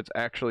up or if it's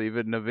actually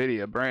even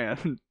Nvidia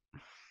brand.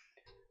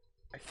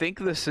 I think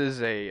this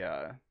is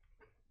a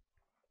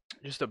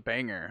just a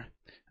banger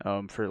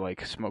for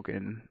like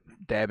smoking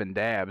vaping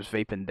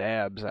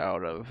dabs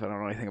out of. I don't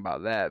know anything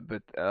about that,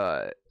 but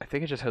I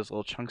think it just has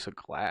little chunks of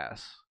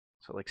glass,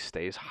 so it like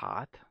stays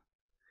hot.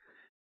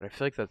 But I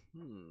feel like that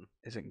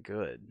isn't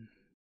good.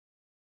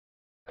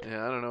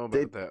 Yeah, I don't know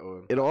They- about that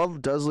one. It all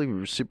does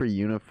look super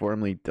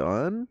uniformly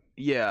done,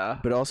 Yeah,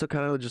 but it also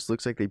kind of just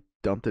looks like they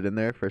dumped it in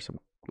there for some,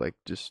 like,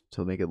 just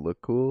to make it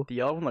look cool. the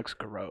yellow one looks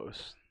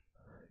gross.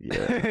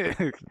 Yeah,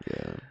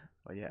 yeah.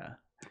 Well, yeah.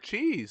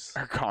 Cheese.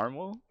 Or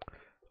caramel.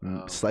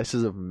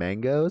 Slices of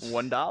mangoes.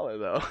 $1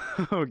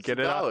 though. Get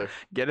it on, $1.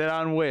 get it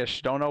on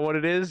Wish. Don't know what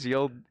it is.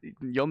 You'll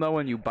know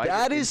when you bite.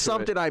 That is into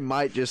something I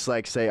might just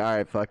like say. All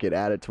right, fuck it,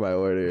 add it to my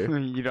order.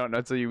 it. You don't know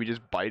until you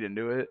just bite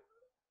into it.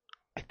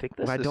 I think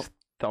this Well, I is don't-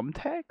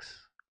 thumbtacks.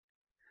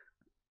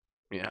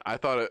 Yeah, I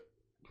thought it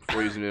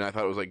before using it. I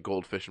thought it was like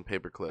goldfish and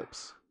paper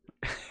clips,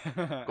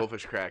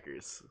 goldfish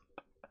crackers.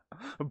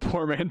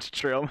 Poor man's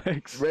trail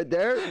mix. Right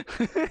there.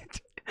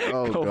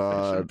 Oh, Goldfish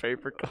God. and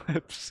paper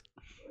clips.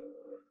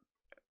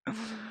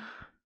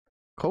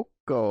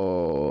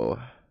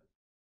 Cocoa.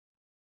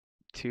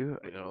 Two.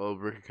 You know, a little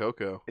brick of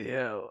cocoa.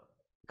 Yeah,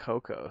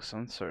 cocoa.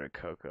 Some sort of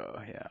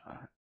cocoa. Yeah.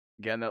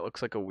 Again, that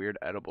looks like a weird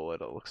edible.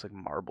 It looks like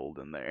marbled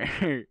in there.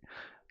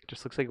 It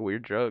just looks like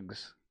weird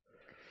drugs.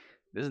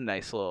 This is a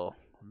nice little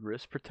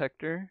wrist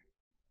protector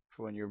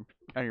for when you're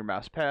on your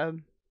mouse pad.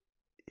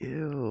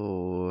 Ew.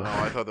 Oh,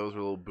 I thought those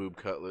were little boob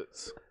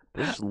cutlets.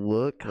 They just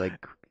look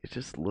like it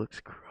just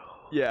looks gross.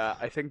 Yeah,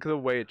 I think the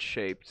way it's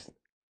shaped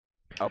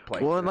up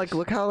like well, and like this.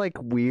 look how like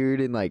weird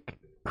and like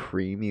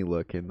creamy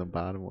looking the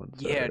bottom ones.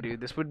 Yeah, are.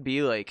 dude, this would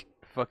be like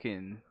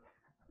fucking.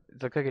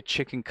 It look like a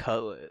chicken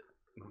cutlet.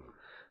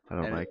 I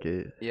don't and- like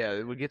it. Yeah,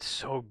 it would get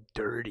so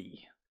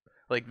dirty.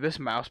 Like this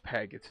mouse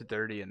pad gets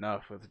dirty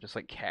enough with just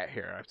like cat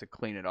hair. I have to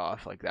clean it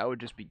off. Like that would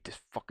just be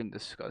fucking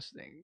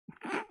disgusting.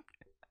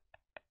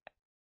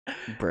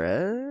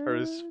 Bread. Or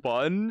a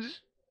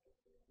sponge.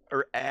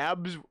 or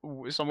abs.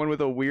 Someone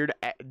with a weird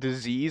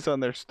disease on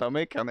their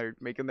stomach, and they're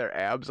making their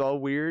abs all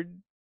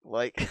weird.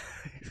 Like,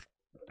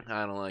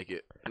 I don't like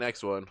it.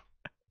 Next one.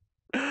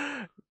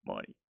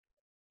 money.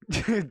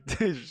 It's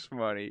just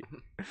money.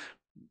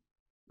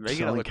 Making it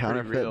Selling look pretty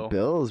counterfeit real.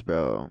 bills,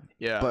 bro.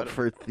 Yeah, But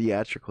for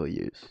theatrical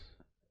use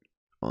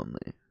only.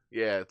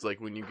 Yeah, it's like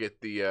when you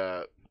get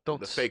the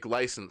fake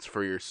license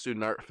for your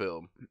student art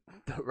film.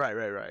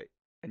 Right.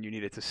 And you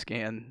need it to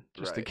scan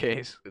just in Right.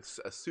 case. It's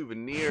a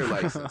souvenir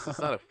license. It's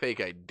not a fake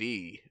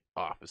ID,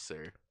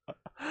 officer.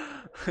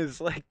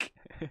 It's like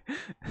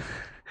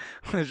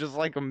it's just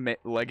like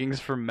leggings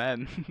for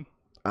men.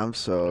 I'm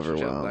so It's just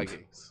overwhelmed.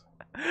 leggings.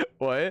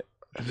 What?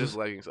 It's just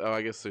leggings. Oh,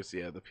 I guess there's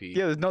the P.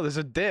 Yeah, there's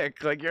a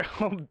dick. Like your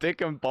whole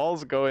dick and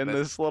balls go in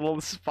That's- this little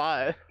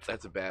spot.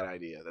 That's a bad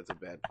idea. That's a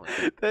bad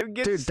plan. That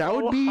gets Dude, that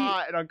so would be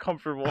hot and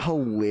uncomfortable.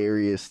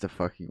 Hilarious to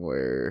fucking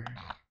wear.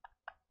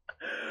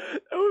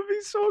 That would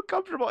be so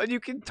uncomfortable, and you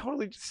can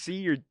totally just see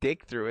your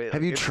dick through it.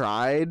 Have like, you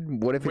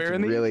tried? What if it's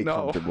wearing these? really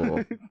No.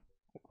 comfortable?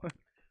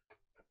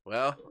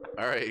 Well,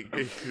 all right.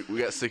 We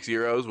got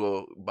 €6.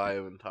 We'll buy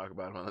them and talk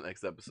about them on the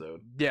next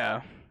episode.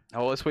 Yeah.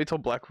 Oh, let's wait till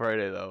Black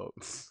Friday though.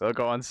 They'll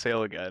go on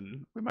sale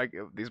again.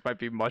 These might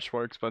be much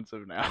more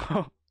expensive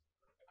now.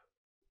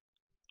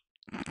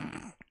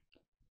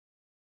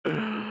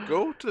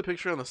 Go to the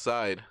picture on the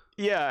side.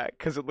 Yeah,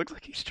 because it looks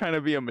like he's trying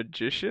to be a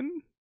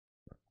magician.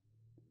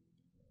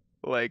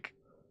 Like,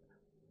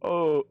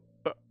 oh,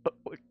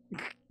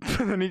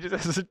 and then he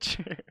just has a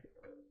chair.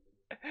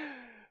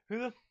 Who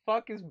the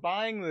fuck is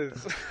buying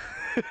this?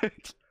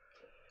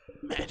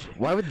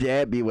 Why would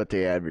that be what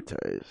they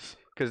advertise?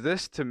 Because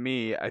this, to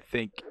me, I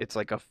think it's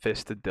like a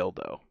fisted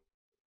dildo.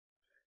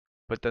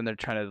 But then they're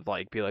trying to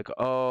like be like,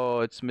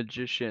 oh, it's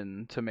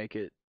magician to make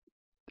it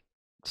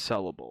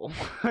sellable,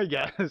 I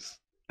guess.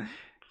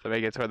 To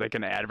make it so they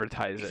can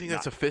advertise You it. think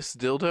that's a fist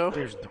dildo?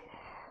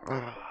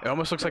 It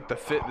almost looks like the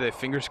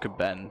fingers could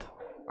bend.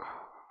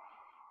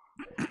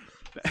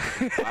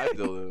 5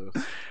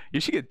 dildos. You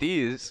should get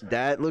these.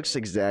 That looks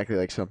exactly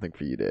like something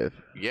for you, Dave.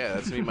 Yeah,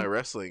 that's gonna be my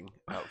wrestling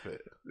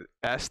outfit.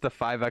 S the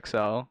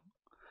 5XL,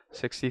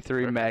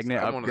 63 Perfect.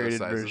 magnet I'm one of those upgraded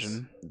sizes.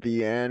 version.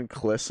 Deanne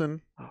Clisson.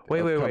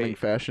 Wait. Upcoming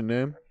fashion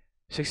name.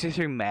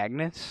 63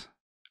 magnets?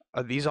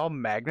 Are these all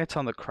magnets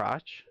on the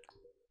crotch?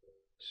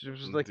 So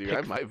just like Dude,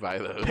 I might buy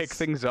those. pick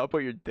things up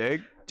with your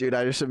dick? Dude,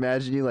 I just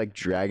imagine you like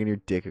dragging your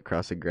dick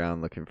across the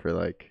ground looking for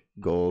like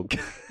gold.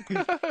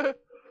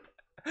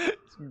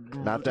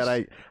 Not that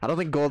I don't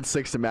think gold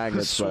sticks to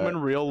magnets, swimming but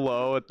real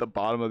low at the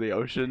bottom of the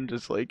ocean,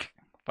 just like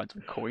find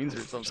some coins or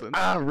something.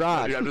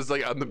 rock. Dude, I'm just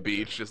like on the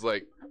beach, just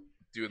like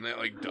doing that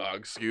like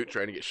dog scoot,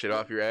 trying to get shit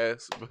off your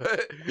ass,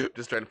 but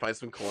just trying to find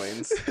some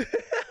coins.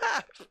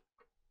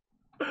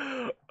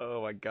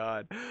 Oh my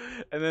god.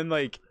 And then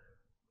like,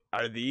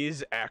 are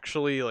these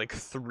actually like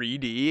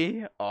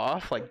 3D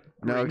off? Like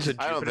No, rings 'cause of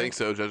I don't Jupiter? think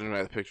so, judging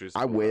by the pictures.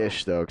 I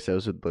wish though, because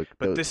those would look.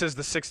 But this is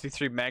the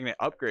 63 magnet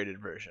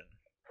upgraded version,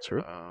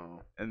 true.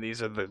 Oh, and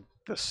these are the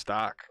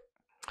stock.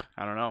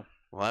 I don't know.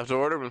 we'll have to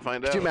order them and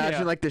find Could out. you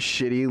imagine Yeah. like the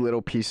shitty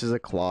little pieces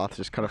of cloth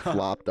just kind of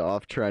flopped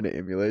off trying to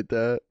emulate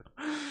that?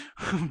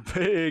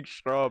 Big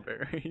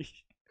strawberry.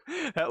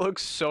 That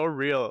looks so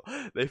real.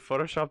 They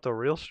photoshopped a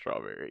real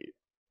strawberry.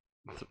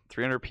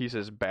 300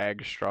 pieces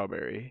bag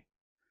strawberry.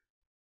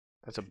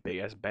 That's a big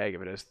ass bag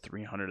if it has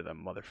 300 of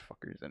them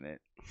motherfuckers in it.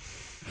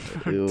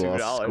 Ew,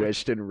 all $2.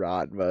 squished and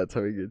rotten by the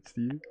time it gets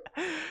to you.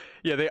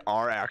 Yeah, they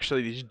are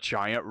actually these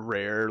giant,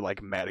 rare,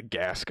 like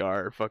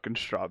Madagascar fucking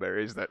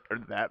strawberries that are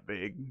that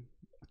big.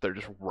 They're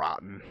just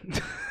rotten.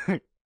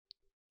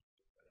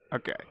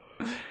 Okay.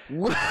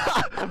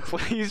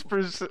 Please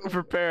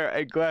prepare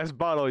a glass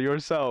bottle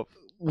yourself.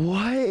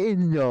 What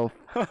in the?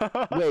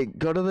 Wait,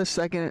 go to the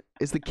second.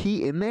 Is the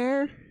key in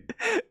there?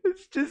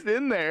 It's just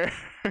in there.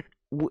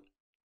 Wh-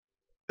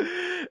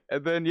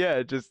 And then yeah,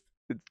 it just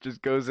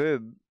goes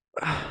in.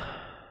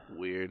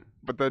 Weird.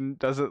 But then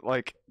doesn't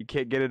like you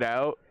can't get it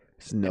out.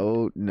 It's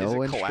no it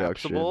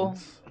collapsible?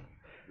 instructions.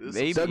 This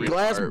Maybe. is The free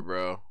glass- art,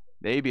 bro.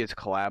 Maybe it's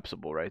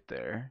collapsible right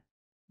there,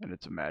 and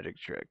it's a magic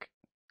trick.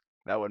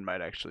 That one might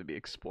actually be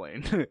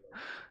explained.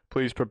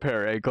 Please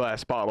prepare a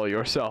glass bottle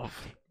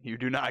yourself. You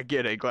do not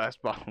get a glass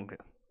bottle.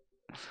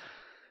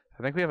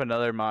 I think we have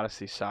another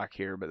modesty sock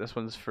here, but this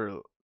one's for a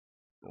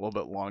little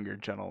bit longer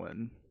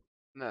gentlemen.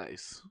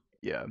 Nice.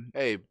 Yeah.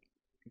 Hey,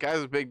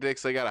 guys with big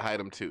dicks, they gotta hide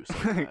them too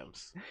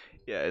sometimes.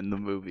 Yeah, in the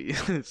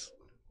movies.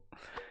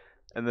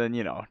 And then,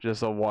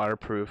 just a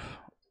waterproof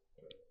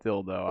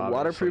dildo.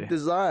 Waterproof obviously.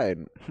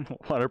 design.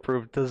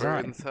 Waterproof Or in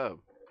design. the tub.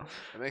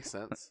 That makes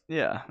sense.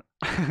 Yeah.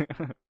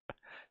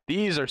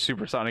 These are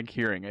supersonic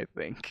hearing, I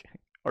think.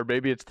 Or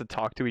maybe it's to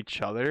talk to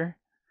each other.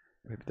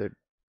 Maybe they're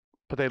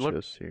But they look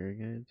just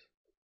hearing aids.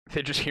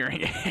 they're just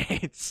hearing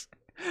aids.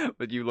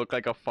 But you look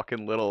like a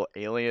fucking little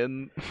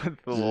alien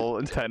with the little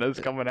antennas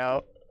coming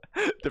out.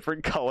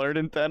 Different colored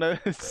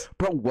antennas.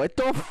 Bro, what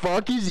the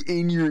fuck is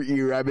in your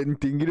ear? I've been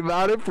thinking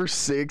about it for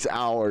 6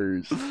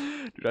 hours.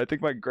 Dude, I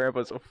think my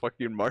grandpa's a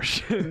fucking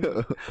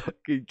Martian.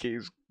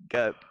 He's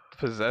got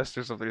possessed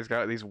or something. He's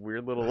got these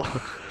weird little.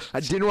 I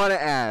didn't want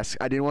to ask.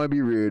 I didn't want to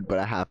be rude, but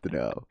I have to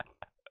know.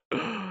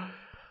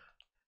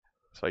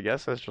 So I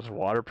guess that's just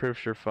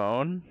waterproofs your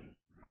phone.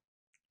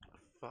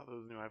 I thought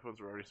those new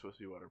iPhones were already supposed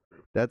to be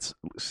waterproof.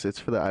 Sits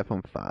for the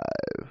iPhone 5.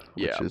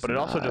 Yeah, which is but it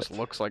also just not.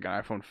 looks like an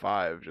iPhone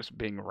 5 just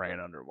being ran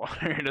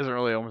underwater. It doesn't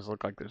really almost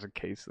look like there's a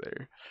case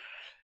there.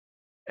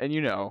 And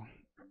you know,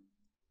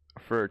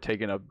 for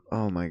taking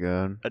Oh my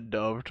god. a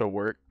dove to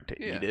work to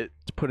Yeah. eat it,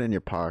 It's put in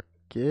your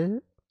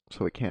pocket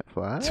so it can't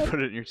fly. to put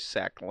it in your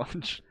sack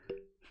lunch.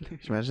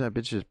 Just imagine that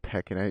bitch just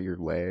pecking at your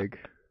leg.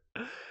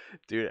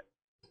 Dude,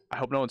 I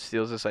hope no one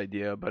steals this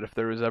idea, but if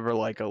there was ever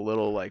like a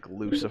little like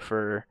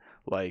Lucifer,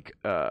 like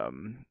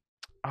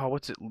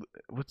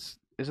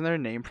isn't there a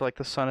name for like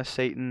the son of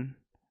Satan?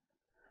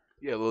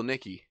 Yeah, little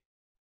Nicky.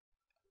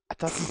 I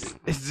thought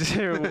is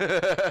there,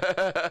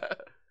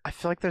 I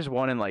feel like there's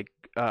one in like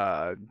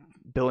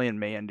Billy and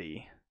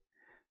Mandy.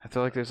 I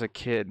feel like there's a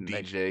kid and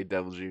DJ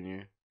Devil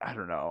Jr. I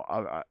don't know.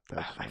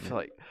 That's I funny. feel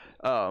like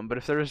but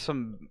if there was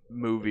some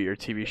movie or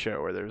TV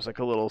show where there was like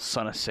a little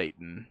son of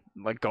Satan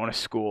like going to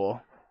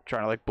school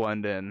trying to like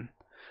blend in,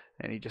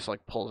 and he just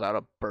like pulls out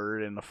a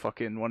bird and a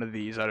fucking one of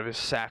these out of his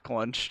sack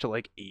lunch to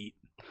like eat,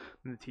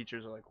 and the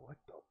teachers are like, "What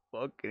the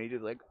fuck?" And he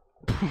just like,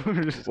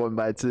 just, One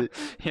bites it.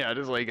 yeah,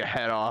 just like a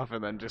head off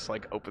and then just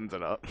like opens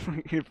it up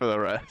for the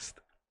rest.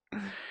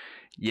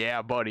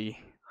 Yeah, buddy.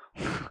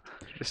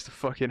 Just a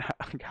fucking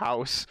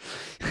house.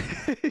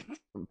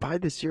 Buy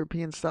this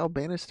European style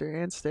banister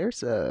and stair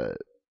set.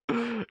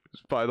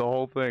 Just buy the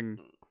whole thing.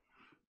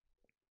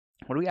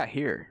 What do we got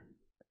here?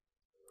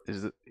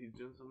 Is it? He's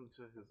doing something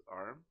to his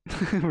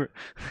arm.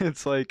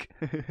 It's like,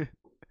 is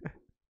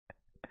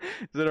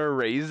it a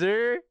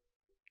razor?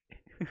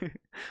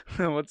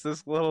 What's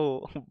this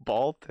little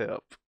ball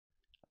tip?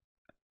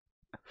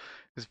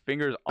 His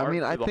fingers I aren't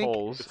mean, I through the think-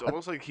 holes. It's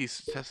almost like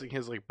he's testing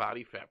his like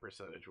body fat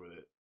percentage with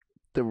it.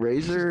 The He's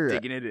razor,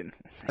 digging it in.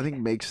 I think,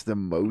 makes the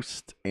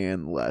most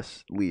and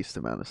least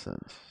amount of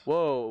sense.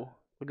 Whoa!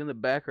 Look in the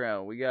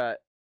background. We got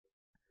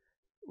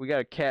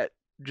a cat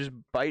just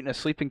biting a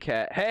sleeping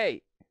cat.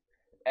 Hey!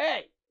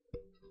 Hey!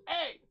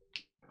 Hey!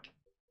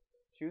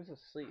 She was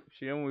asleep.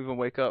 She didn't even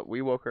wake up.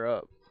 We woke her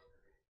up.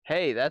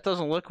 Hey, that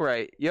doesn't look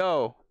right.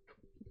 Yo!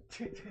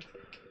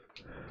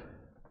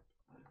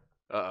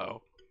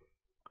 Uh-oh.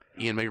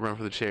 Ian, make a run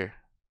for the chair.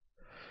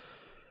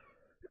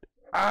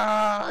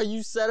 Ah,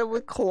 you said it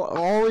with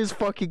all his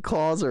fucking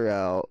claws are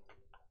out.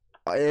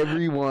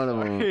 Every one of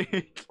them.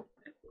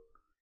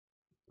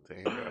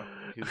 Dang, bro.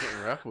 He's getting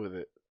rough with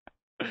it.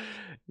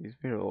 He's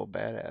being a little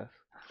badass.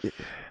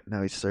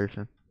 Now he's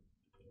surfing.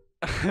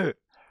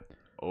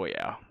 Oh,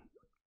 yeah.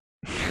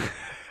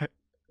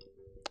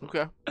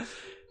 Okay.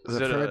 Is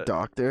it for a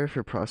doctor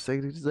for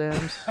prostate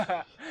exams?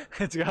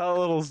 It's got a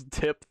little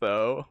tip,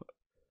 though.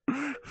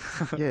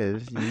 Yeah,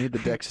 you need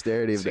the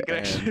dexterity of So you the can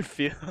actually end.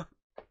 feel.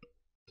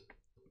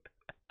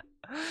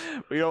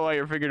 We don't want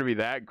your finger to be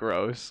that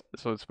gross,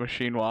 so it's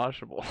machine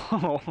washable.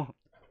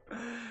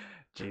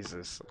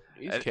 Jesus.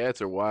 These And-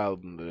 cats are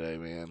wild today,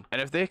 man.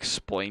 And if they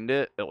explained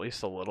it at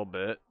least a little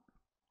bit,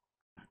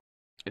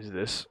 is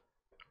this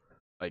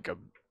like a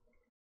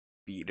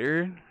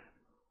beater?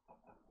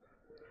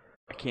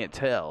 I can't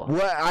tell.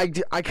 What?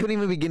 I couldn't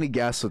even begin to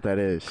guess what that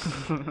is.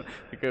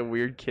 Like a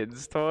weird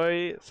kid's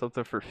toy?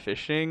 Something for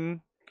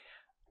fishing?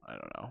 I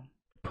don't know.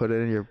 Put it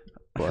in your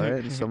butt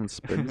and someone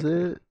spins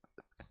it.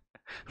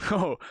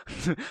 Oh,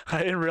 I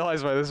didn't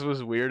realize why this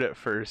was weird at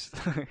first.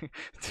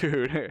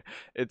 Dude,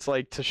 it's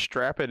like to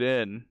strap it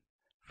in,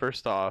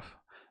 first off,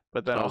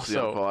 but then Also,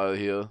 don't also, fall out of the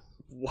heel.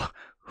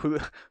 who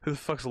the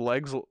fuck's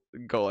legs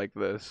go like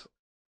this?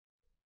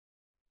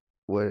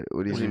 What do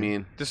What you do you mean?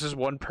 mean? This is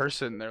one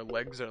person, their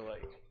legs are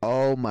like.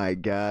 Oh my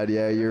god,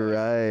 yeah, you're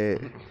right.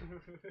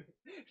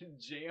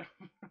 Jam.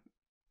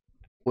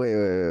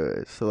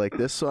 Wait. So like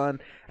this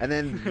one, and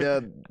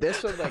then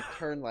this one like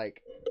turn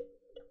like.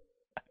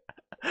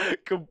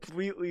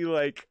 Completely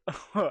like,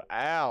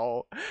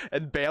 ow,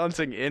 and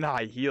balancing in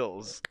high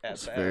heels. At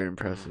It's that. very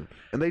impressive,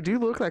 and they do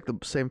look like the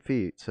same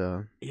feet.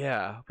 So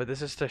Yeah, but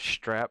this is to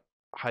strap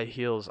high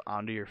heels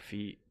onto your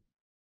feet.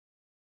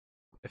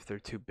 If they're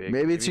too big.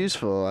 maybe it's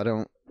useful.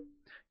 I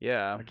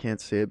Yeah.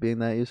 can't see it being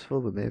that useful,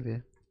 but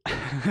maybe.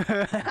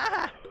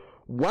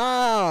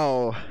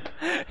 Wow.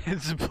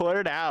 It's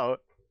blurred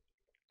out.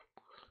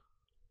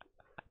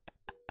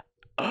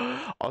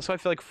 Also, I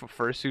feel like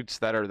fursuits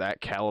that are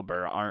that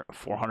caliber aren't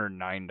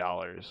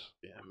 $409.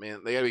 Yeah,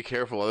 man, they gotta be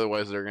careful,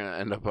 otherwise they're gonna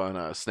end up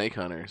on Snake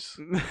Hunters.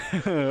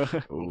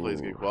 Hopefully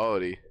it's good Ooh.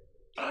 quality.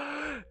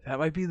 That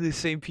might be the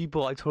same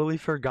people. I totally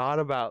forgot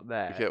about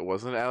that. Okay, it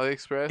wasn't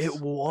AliExpress. It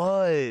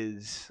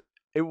was.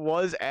 It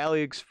was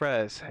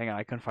AliExpress. Hang on,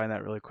 I can find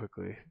that really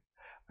quickly.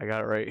 I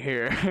got it right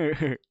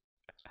here.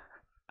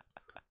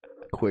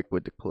 Quick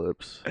with the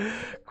clips.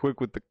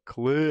 Quick with the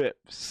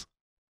clips.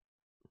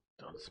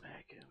 Don't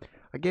smack him.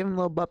 I gave him a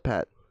little butt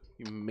pat.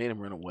 You made him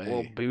run away.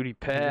 Little booty He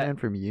pat. ran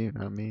from you,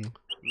 not me.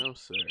 No,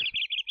 sir.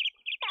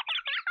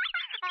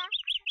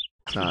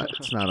 It's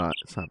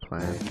not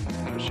planned.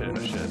 Oh shit, oh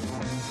shit.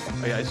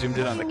 Oh yeah, I zoomed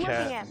in on the Looking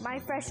cat. at my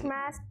fresh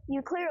mask,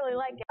 you clearly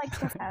like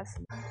to have.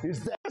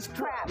 It's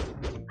crap.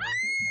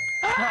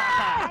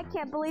 I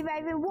can't believe I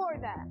even wore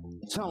that.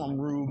 Tell them,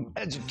 Rube.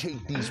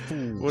 Educate these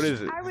fools. What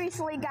is it? I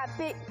recently got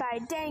bit by a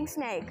dang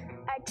snake.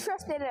 I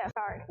trusted it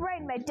hard, right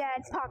in my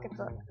dad's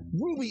pocketbook,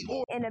 Ruby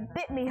or and it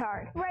bit me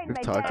hard, right in We've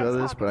my talked dad's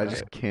about this, but I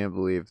pocketbook. just can't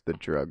believe the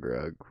drug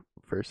rug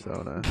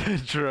persona.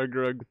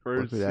 Drug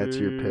first. That's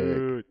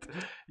your pick.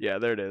 Yeah,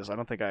 there it is. I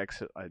don't think I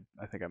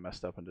think I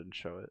messed up and didn't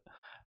show it.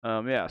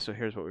 Yeah, so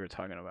here's what we were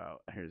talking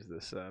about. Here's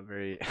this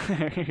very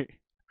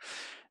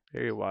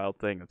very wild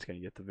thing that's gonna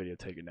get the video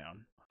taken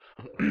down.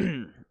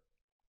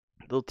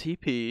 Little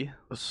TP.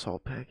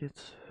 Assault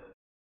packets?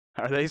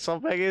 Are they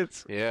salt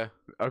packets? Yeah.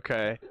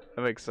 Okay,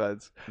 that makes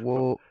sense.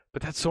 Well,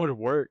 But that's so much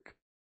work.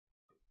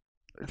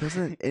 it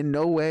doesn't. In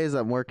no way is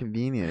that more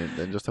convenient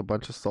than just a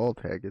bunch of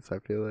salt packets. I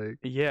feel like.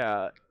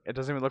 Yeah, it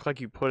doesn't even look like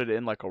you put it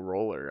in like a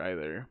roller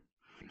either.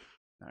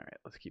 All right,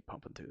 let's keep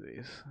pumping through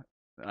these.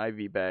 An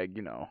IV bag,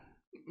 you know.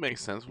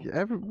 Makes sense.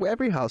 Yeah,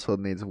 every household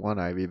needs one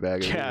IV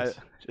bag. At Yeah, least.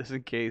 just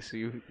in case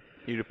you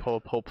need to pull a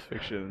Pulp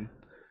Fiction,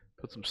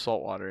 put some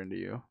salt water into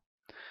you.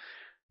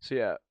 So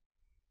yeah,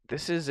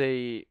 this is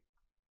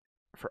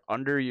for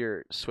under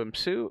your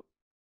swimsuit.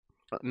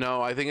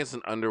 No, I think it's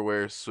an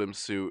underwear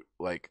swimsuit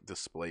like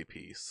display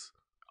piece.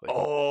 Like,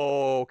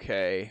 Oh,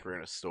 okay. for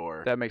in a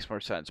store. That makes more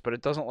sense. But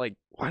it doesn't like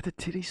Why are the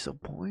titties so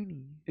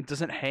pointy? it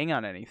doesn't hang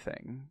on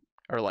anything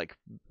or like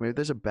Maybe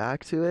there's a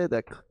back to it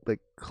that like they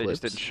clips.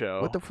 just didn't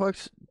show. What the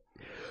fuck's?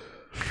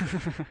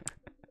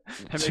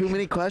 That Too makes-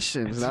 many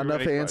questions, Too not enough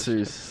many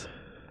answers.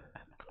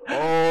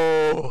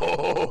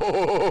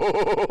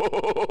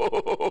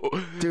 Oh,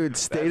 Dude,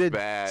 state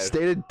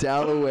of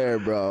Delaware,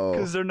 bro.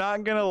 Because they're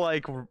not gonna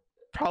like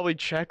probably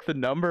check the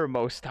number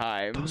most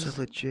times. Those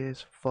are legit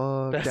as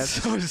fuck. That's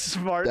so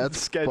smart and That's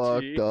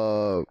sketchy. fucked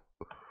up.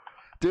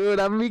 Dude,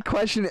 I'm gonna be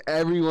questioning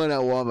everyone at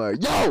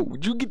Walmart. Yo,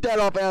 did you get that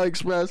off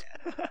AliExpress?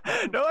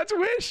 No, that's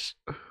Wish.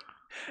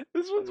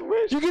 This one's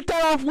Wish. You get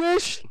that off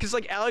Wish? Because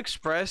like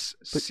AliExpress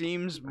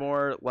seems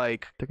more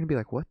like They're gonna be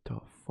like, what the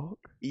fuck?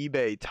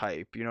 eBay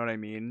type. You know what I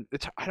mean?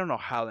 I don't know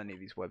how any of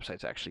these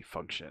websites actually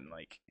function.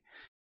 Like,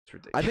 it's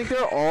ridiculous. I think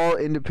they're all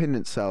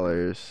independent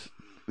sellers.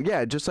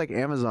 Yeah, just like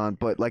Amazon,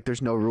 but like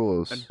there's no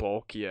rules. and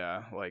bulk,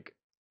 yeah. Like,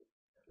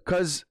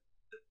 Cause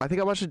I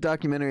think I watched a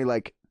documentary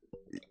like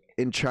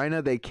in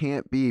China they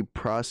can't be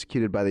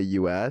prosecuted by the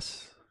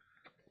US.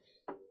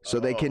 So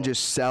they can Oh.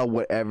 just sell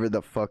whatever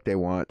the fuck they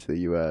want to the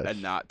US.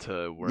 and not to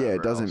yeah, wherever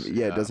it doesn't else.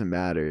 it doesn't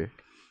matter.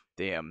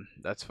 Damn,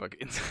 that's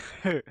fucking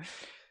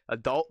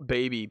adult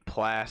baby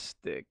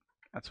plastic.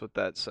 That's what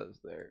that says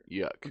there.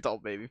 Yuck.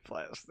 Adult baby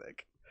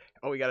plastic.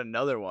 Oh, we got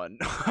another one.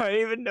 I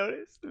didn't even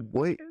notice.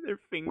 What? Their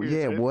fingers.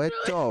 Yeah, are what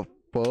really- the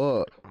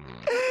fuck?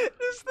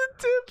 Just the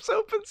tips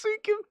open so you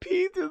can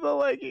pee through the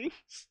leggings.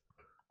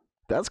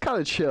 That's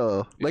kind of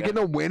chill. Like Yeah. in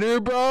the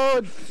winter, bro,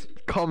 it's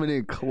coming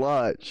in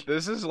clutch.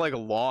 This is like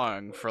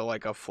long for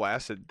like a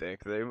flaccid dick.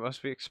 They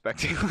must be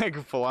expecting like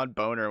a full on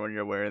boner when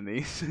you're wearing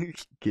these.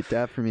 Get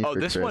that for me Oh, for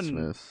this one-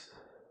 Christmas.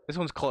 This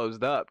one's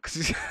closed up because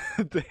he's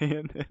got the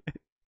hand in it.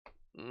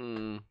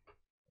 Mm.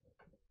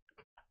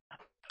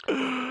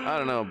 I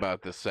don't know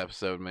about this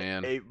episode,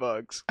 man.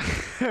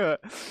 $8.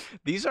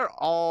 These are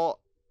all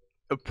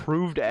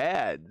approved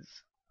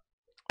ads.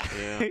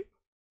 Yeah.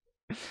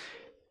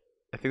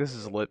 I think this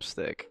is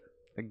lipstick.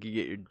 Like you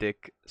get your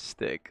dick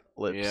stick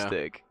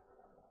lipstick.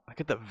 Look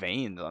at the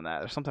veins on that.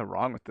 There's something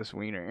wrong with this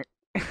wiener.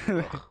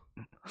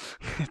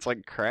 It's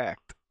like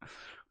cracked.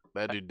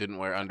 That dude didn't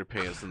wear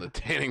underpants in the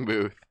tanning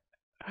booth.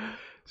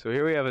 So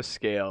here we have a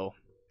scale,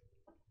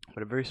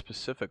 but a very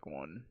specific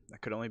one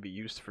that could only be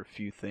used for a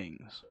few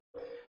things.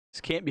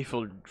 This can't be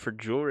for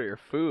jewelry or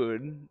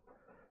food.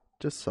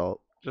 Just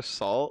salt. Just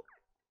salt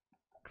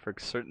for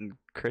certain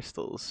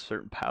crystals,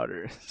 certain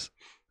powders.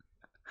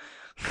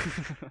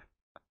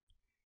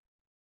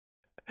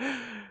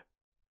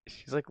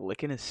 She's like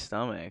licking his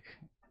stomach.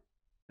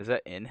 Is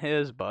that in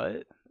his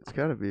butt? It's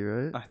gotta be,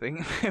 right? I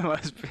think it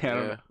must be. I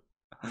don't Yeah.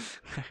 know.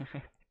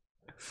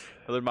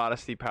 Another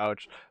modesty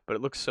pouch, but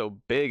it looks so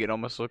big. It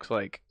almost looks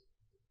like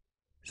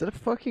Is that a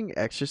fucking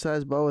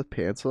exercise ball with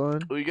pants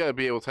on? Well, you gotta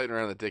be able to tighten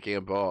around the dick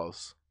and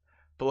balls.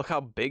 But look how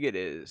big it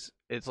is.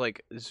 It's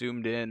like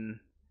zoomed in.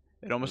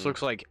 It almost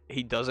looks like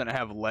he doesn't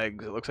have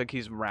legs. It looks like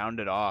he's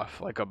rounded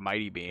off like a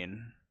mighty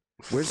bean.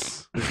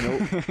 Where's there's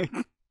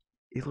no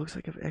It looks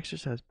like an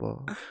exercise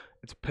ball.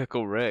 It's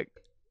Pickle Rick.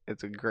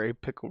 It's a gray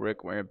Pickle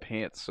Rick wearing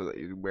pants so that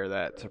you wear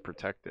that to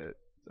protect it.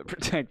 To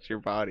protect your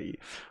body.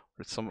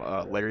 Or some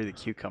Larry the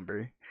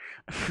Cucumber.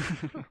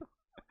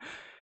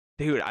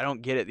 Dude, I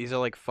don't get it. These are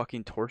like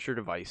fucking torture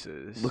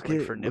devices. Look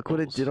like, at for look what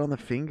it nipples. did on the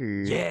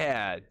finger.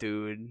 Yeah,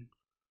 dude.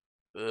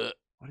 Ugh.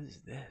 What is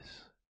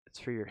this? It's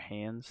for your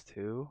hands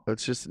too?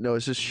 It's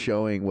just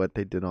showing what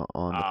they did on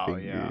the Oh,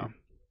 finger. yeah.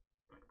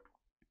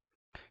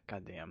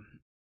 God damn.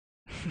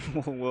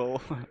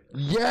 Well,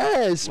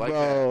 Yes, Like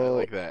that. I bro.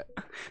 like that.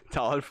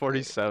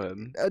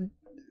 $1.47.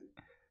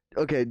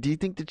 Okay, do you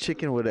think the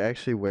chicken would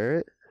actually wear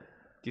it?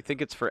 Do you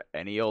think it's for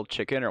any old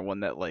chicken or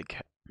one that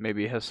like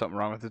maybe has something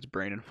wrong with its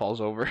brain and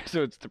falls over,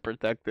 so it's to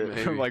protect it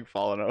from Maybe. like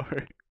falling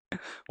over?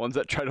 Ones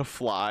that try to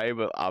fly,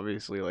 but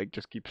obviously like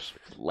just keep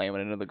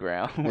slamming into the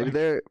ground. Maybe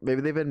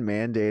they've been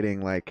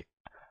mandating like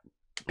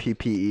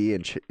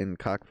PPE in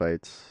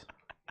cockfights.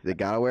 They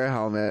gotta wear a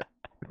helmet.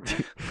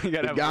 You They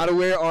have gotta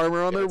wear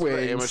armor on their It's for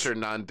wings. amateur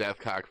non-death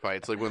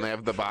cockfights, like when they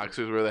have the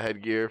boxers wear the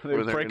headgear They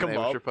when they're break in 'em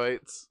amateur up.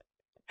 fights.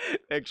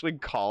 They actually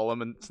call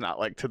them, and it's not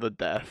like to the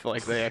death.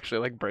 Like they actually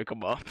like break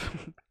them up.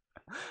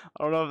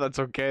 I don't know if that's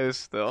okay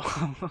still.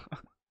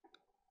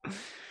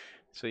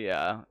 So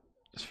yeah,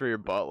 just for your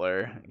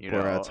butler, you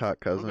know. Borat's hot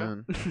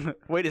cousin.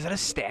 Wait, is that a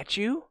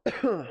statue?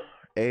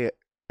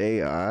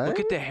 AI. Look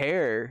at the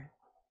hair.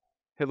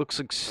 It looks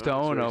like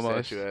stone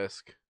almost.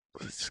 Statuesque.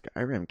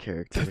 Skyrim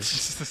character. That's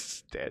just a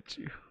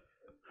statue.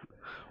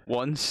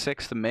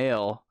 1/6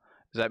 male.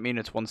 Does that mean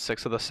it's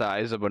 1/6 of the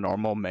size of a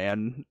normal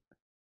man?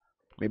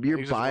 Maybe you're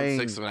He's just buying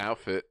 1/6 of an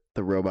outfit.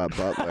 the robot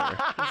butler.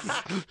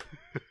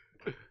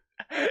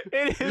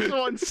 It is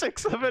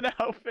 1/6 of an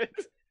outfit.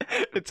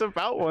 It's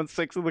about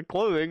 1/6 of the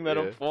clothing that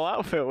Yeah. a full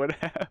outfit would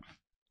have.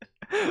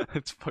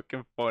 It's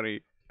fucking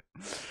funny.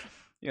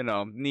 You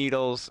know,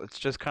 needles. It's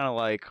just kind of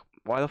like,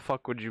 why the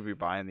fuck would you be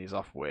buying these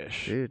off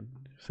Wish? Dude,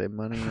 save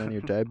money on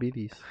your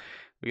diabetes.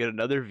 We got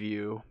another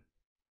view.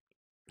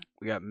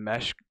 We got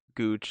mesh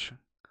gooch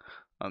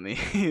on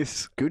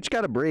these Gooch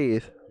gotta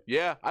breathe.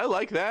 Yeah, I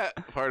like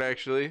that part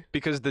actually.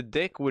 because the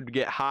dick would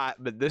get hot,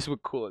 but this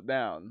would cool it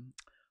down.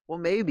 Well,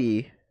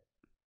 maybe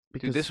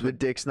because this the would-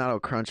 dick's not all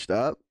crunched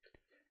up.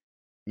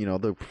 You know,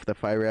 the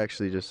fire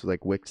actually just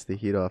like wicks the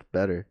heat off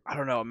better. I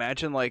don't know.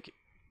 Imagine like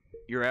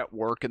you're at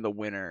work in the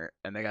winter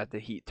and they got the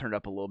heat turned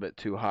up a little bit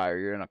too high, or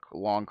you're in a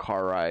long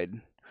car ride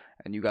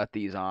and you got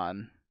these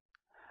on.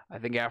 I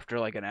think after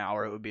like an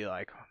hour, it would be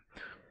like,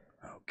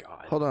 oh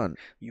god, Hold on.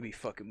 you be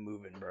fucking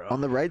moving, bro. On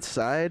the right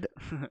side,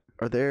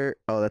 are there?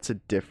 Oh, that's a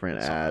different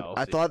That's something ad. else,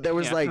 I thought there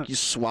was yeah. like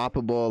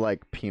swappable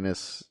like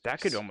penis. That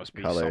could almost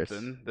be colors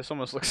something. This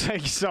almost looks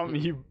like something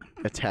you.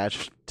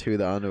 attached to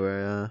the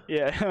underwear.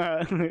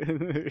 Yeah.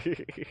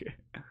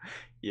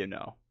 You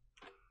know.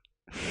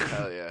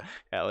 Hell yeah.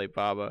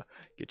 Alibaba,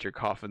 get your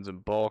coffins in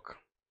bulk.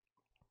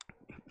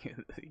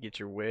 Get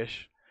your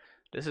Wish.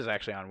 This is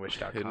actually on Hidden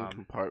Wish.com.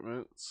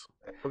 compartments.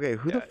 Okay,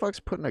 who the Yeah. fuck's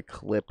putting a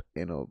clip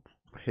in a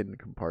hidden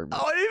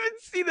compartment? Oh, I didn't even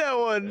see that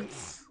one.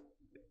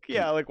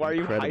 Yeah, like why are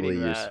you Incredibly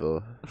hiding useful.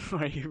 that?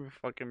 Why you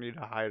fucking need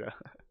to hide it?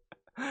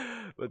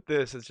 But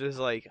this, it's just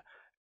like,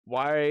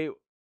 why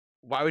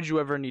would you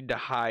ever need to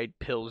hide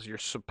pills you're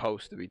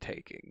supposed to be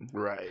taking?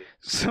 Right.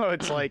 So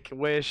it's like,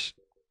 Wish,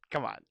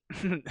 come on.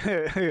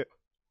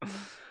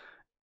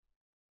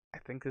 I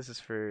think this is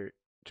to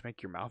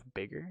make your mouth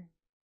bigger.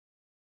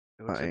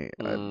 It looks, like,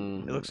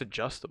 Mm. it looks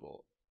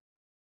adjustable.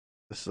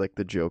 This is like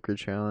the Joker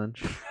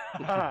challenge.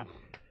 How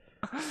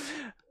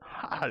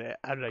did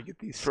I get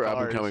these For up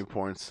and scars? coming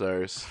porn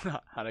stars.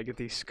 How did I get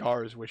these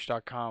scars?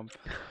 Wish.com.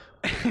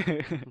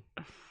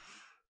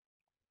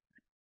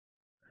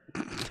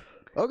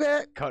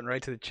 Okay. Cutting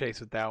right to the chase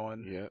with that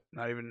one. Yeah.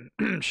 Not even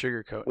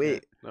sugarcoat.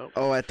 Wait. Nope.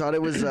 Oh, I thought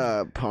it was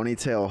a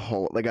ponytail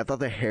hole. Like I thought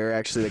the hair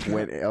actually like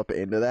went up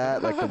into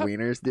that, like the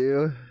wieners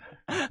do.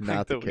 Like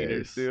Not the the wieners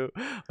case. do.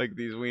 Like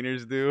these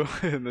wieners do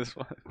in this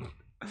one.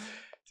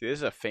 See, this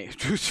is a famous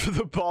juice for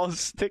the balls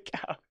stick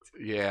out.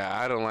 Yeah,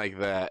 I don't like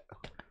that.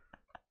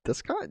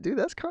 That's kind of, dude.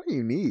 That's kind of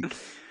unique.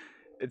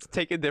 It's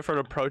taking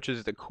different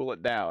approaches to cool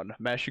it down.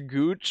 Mesh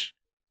gooch,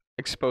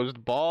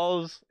 exposed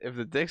balls. If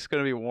the dick's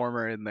gonna be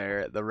warmer in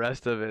there, the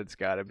rest of it's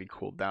gotta be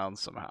cooled down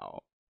somehow.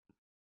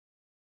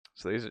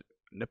 So these are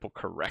nipple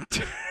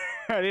correct.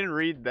 I didn't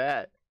read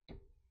that.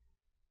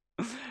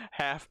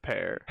 Half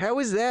pair. How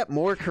is that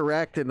more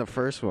correct than the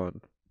first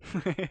one?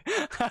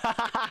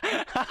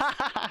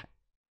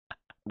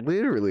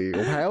 Literally,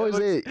 how is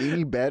it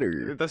any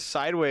better? The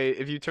sideways,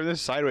 if you turn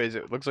this sideways,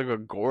 it looks like a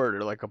gourd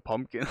or like a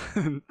pumpkin.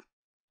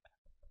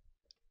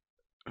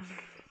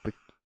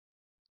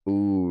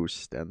 Ooh,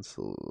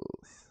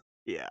 stencils.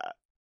 Yeah.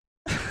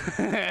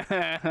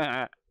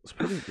 It's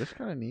pretty. That's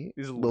kind of neat.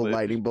 These Little lips.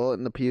 lightning bolt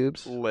in the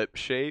pubes. Lip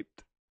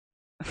shaped.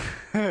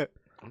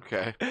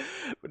 Okay.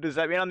 But does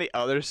that mean on the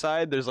other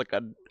side there's like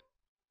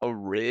a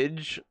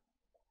ridge?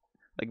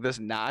 Like this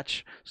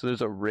notch? So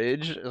there's a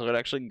ridge, so it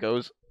actually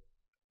goes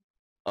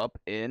up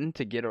in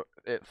to get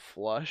it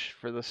flush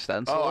for the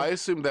stencil. Oh, I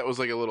assumed that was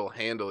like a little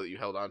handle that you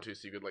held onto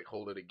so you could like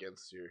hold it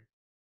against your.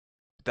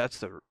 That's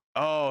the.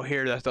 Oh,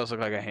 here, that does look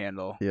like a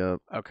handle. Yep.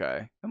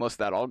 Okay. Unless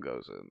that all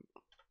goes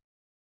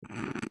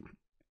in.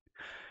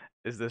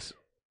 Is this.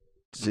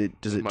 Does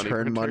it Money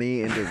turn printer?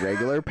 money into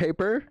regular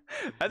paper?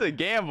 That's a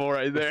gamble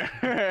right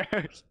there.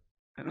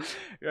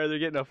 You're either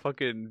getting a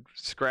fucking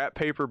scrap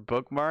paper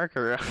bookmark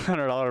or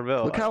 $100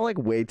 bill. Look how like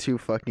way too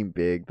fucking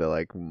big the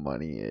like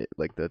money,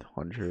 like the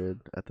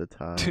 100 at the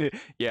top.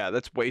 Yeah,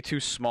 that's way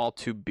too small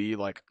to be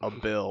like a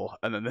bill,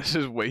 and then this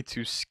is way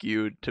too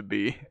skewed to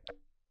be.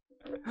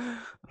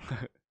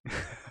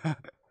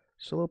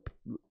 Just a little.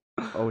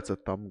 Oh, it's a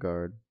thumb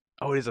guard.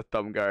 Oh, it is a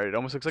thumb guard. It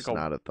almost looks like It's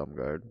not a thumb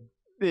guard.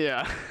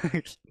 yeah.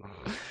 It's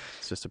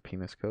just a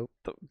penis coat.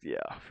 Yeah,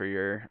 for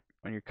your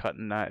when you're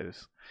cutting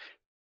knives.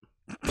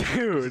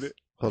 Dude.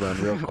 Hold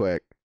on, real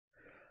quick.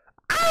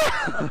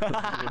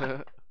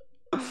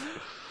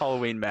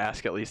 Halloween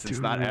mask, at least it's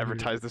not Dude.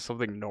 advertised as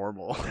something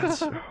normal.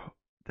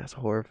 That's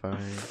horrifying.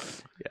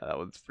 Yeah, that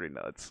one's pretty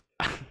nuts.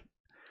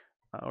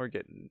 We're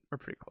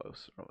pretty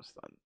close. We're almost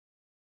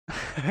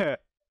done.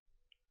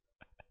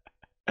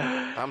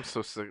 I'm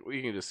so sick.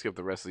 We can just skip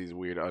the rest of these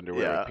weird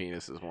underwear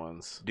penises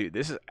ones. Dude,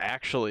 this is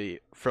actually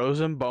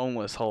frozen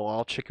boneless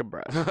halal chicken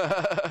breast.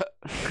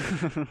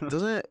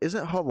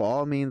 Isn't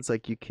halal means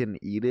like you can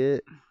eat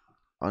it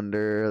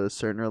under a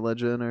certain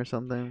religion or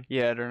something?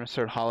 Yeah, during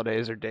certain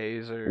holidays or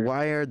days or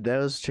Why are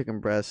those chicken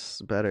breasts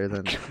better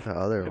than the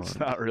other ones? it's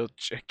not real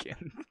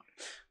chicken.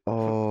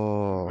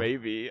 Oh,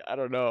 Maybe. I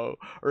don't know.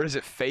 Or is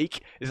it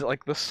fake? Is it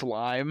like the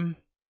slime?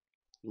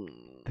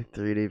 they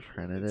 3D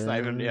printed It's it. not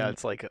even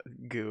it's like a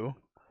goo.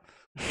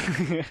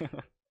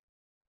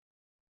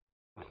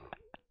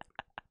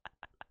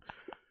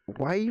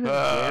 Why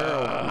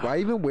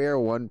even wear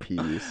a one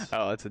piece?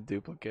 Oh, that's a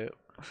duplicate.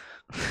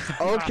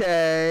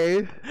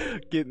 Okay.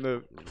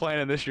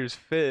 Planning this year's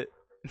fit.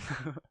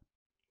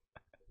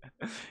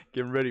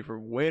 Getting ready for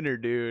winter,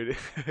 dude.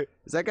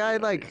 Is that guy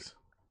like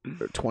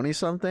 20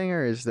 something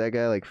or is that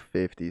guy like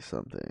 50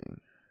 something?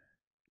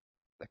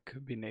 That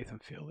could be Nathan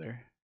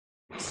Fielder.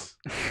 This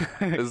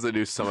is the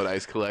new Summit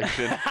Ice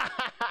collection.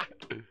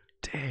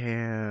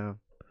 Damn.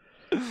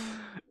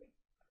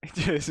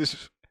 This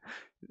is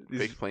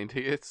Fake plane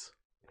tickets.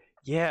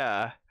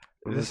 yeah.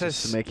 This This is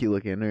says to make you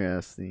look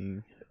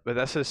interesting. but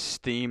that says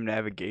Steam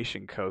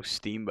Navigation Co.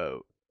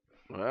 Steamboat.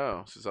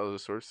 Wow. So it's all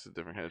sorts of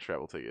different kind of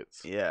travel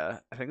tickets. Yeah,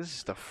 I think this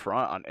is the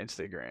front on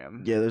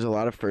Instagram. Yeah, there's a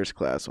lot of first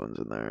class ones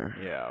in there.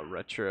 Yeah,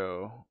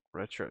 retro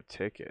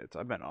tickets.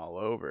 I've been all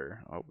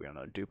over. Oh, we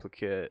got a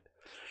duplicate.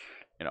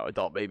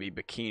 Adult baby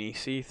bikini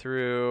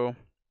see-through.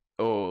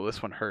 Oh,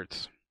 this one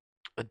hurts.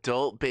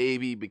 Adult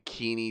baby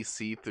bikini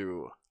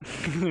see-through.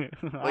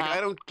 Like, I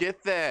don't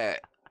get that.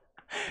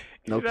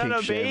 No You're not kink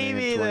a shaming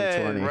baby in then.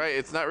 2020. Right?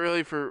 It's not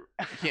really for.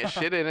 You can't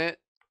shit in it.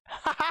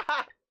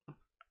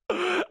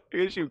 I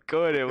guess you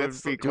could. It would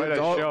That's be the quite a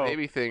adult show.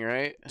 baby thing,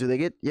 right? Do they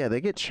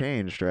get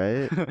changed,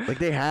 right? Like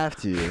they have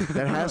to.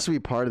 That has to be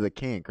part of the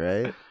kink,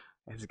 right?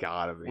 It's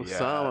gotta be. Well, yeah.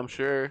 some, I'm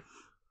sure.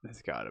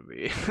 It's gotta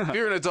be. If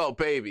you're an adult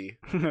baby,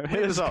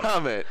 Hit us up.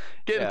 comment.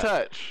 Get Yeah. in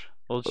touch.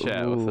 We'll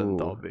chat with an Ooh.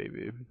 adult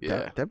baby.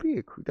 Yeah. That'd be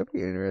an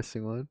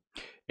interesting one.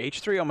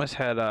 H3 almost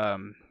had a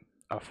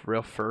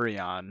real furry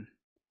on,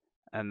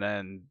 and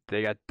then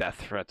they got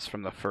death threats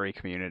from the furry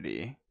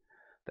community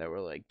that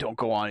were like, "Don't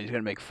go on. He's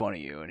gonna make fun of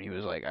you." And he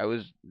was like, "I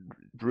was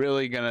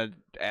really gonna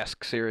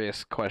ask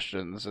serious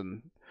questions,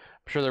 and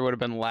I'm sure there would have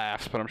been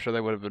laughs, but I'm sure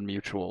they would have been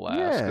mutual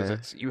laughs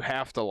because Yeah. you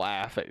have to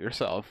laugh at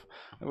yourself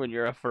when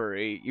you're a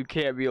furry. You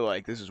can't be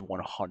like, this is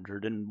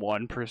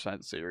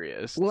 101%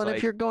 serious." Well, It's and like,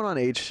 if you're going on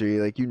H3,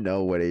 like you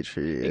know what H3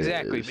 is.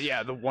 exactly, but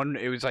yeah, the one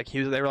it was like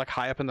they were like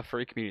high up in the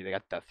furry community. They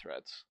got death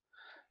threats,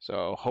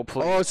 so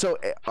hopefully. Oh, so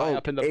high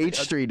up in the-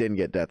 H3 didn't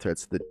get death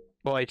threats.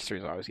 Well, H3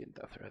 is always getting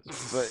death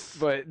threats,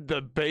 but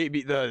the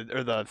baby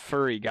the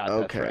furry got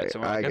death Okay, threats.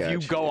 So I like, if you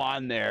got go you.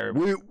 on there,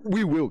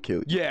 We will kill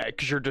you. yeah,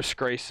 because you're a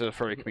disgrace to the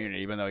furry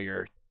community, even though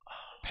you're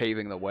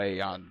paving the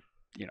way on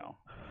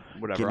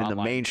whatever Get in the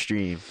online.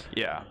 mainstream.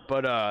 Yeah,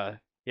 but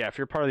yeah, if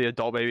you're part of the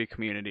adult baby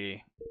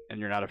community and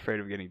you're not afraid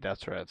of getting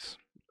death threats,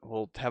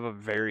 we'll have a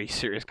very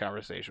serious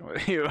conversation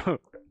with you.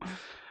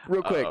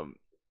 Real quick, Um,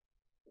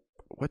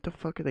 what the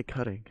fuck are they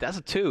cutting? That's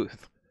a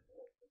tooth.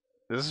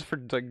 This is for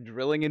like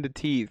drilling into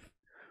teeth,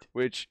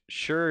 which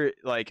sure,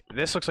 like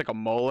this looks like a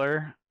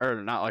molar, or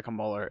not like a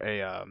molar,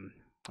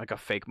 like a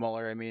fake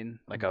molar. I mean,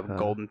 like a Okay.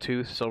 golden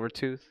tooth, silver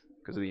tooth,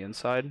 because of the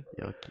inside.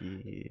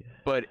 Yucky.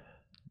 But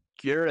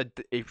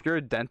if you're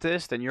a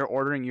dentist and you're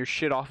ordering your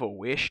shit off of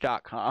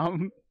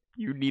Wish.com,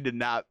 you need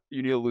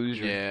to lose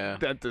your Yeah.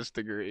 dentist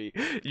degree.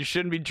 You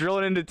shouldn't be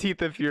drilling into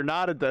teeth if you're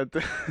not a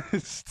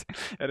dentist,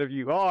 and if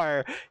you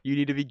are, you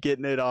need to be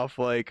getting it off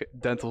like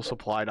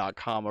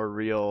dentalsupply.com or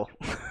real.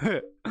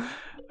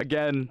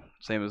 Again,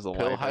 same as the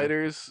Pill lighter.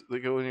 hiders that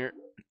go in your.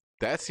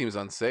 That seems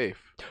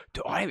unsafe.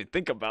 Dude, I didn't even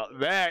think about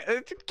that.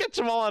 It gets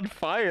them all on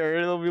fire.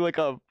 It'll be like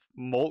a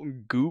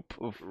molten goop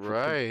of freaking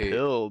Right.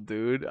 pill,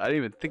 dude. I didn't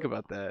even think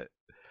about that.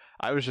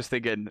 I was just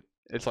thinking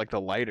it's like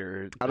the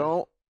lighter. I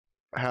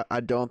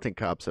don't think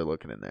cops are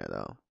looking in there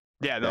though.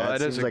 Yeah, no, that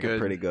that is seems like a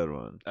pretty good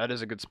one. That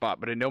is a good spot,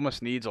 but it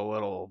almost needs a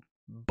little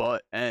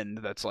butt end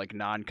that's like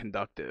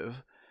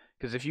non-conductive,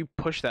 because if you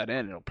push that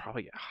in, it'll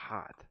probably get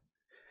hot.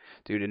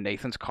 Dude, in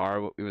Nathan's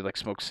car, we would like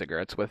smoke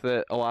cigarettes with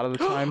it a lot of the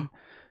time.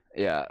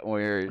 Yeah, when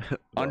we were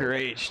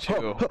underage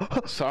too.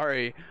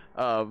 Sorry.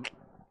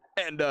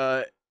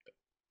 And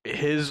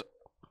his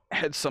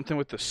had something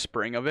with the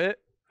spring of it,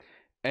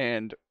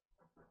 and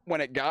when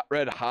it got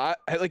red hot,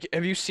 like,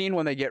 have you seen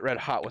when they get red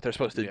hot what they're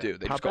supposed to Yeah. do?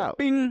 They Pop just go out.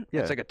 bing.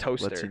 Yeah, It's like a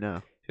toaster. Lets you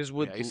know. His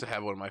would. Yeah, I used to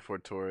have one of my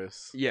Ford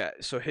Taurus. Yeah,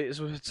 so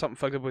his was something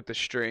fucked up with the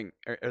string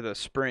or the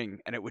spring,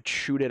 and it would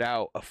shoot it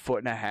out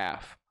 1.5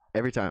 feet.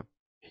 Every time.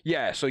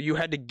 Yeah, so you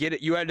had to get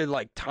it. You had to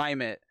like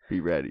time it. Be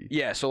ready.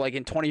 Yeah, so like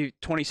in 20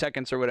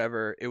 seconds or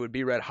whatever, it would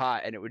be red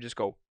hot, and it would just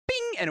go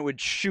bing, and it would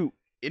shoot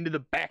into the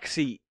back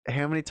seat.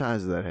 How many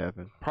times did that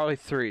happen? Probably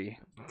 3.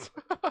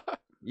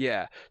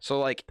 Yeah, so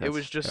like That's it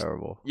was just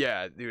terrible.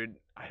 yeah, dude.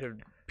 I have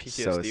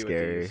PTSD So with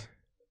scary. these.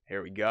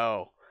 Here we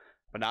go.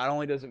 But not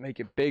only does it make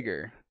it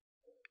bigger,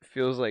 it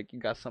feels like you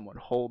got someone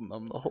holding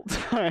them the whole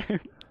time.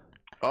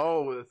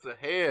 Oh, it's the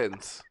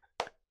hands.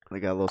 They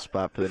got a little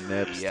spot for the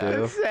nips Yeah.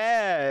 too. That's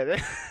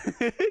sad.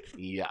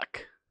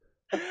 Yuck.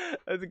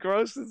 That's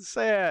gross and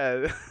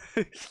sad.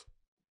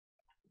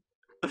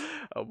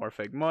 Oh, more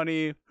fake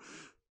money.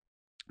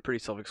 Pretty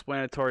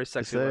self-explanatory.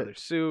 Sexy that- leather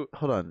suit.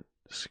 Hold on.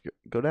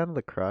 Go down to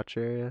the crotch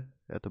area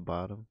at the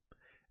bottom.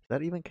 Is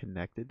that even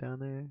connected down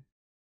there?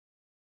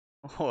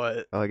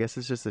 What? Oh, I guess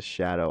it's just a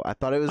shadow. I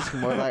thought it was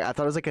more like I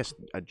thought it was like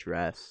a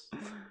dress.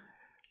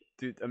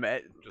 Dude,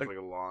 Just like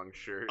a long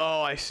shirt.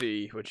 oh, I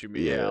see what you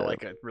mean. Yeah, Yeah.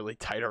 like a really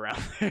tight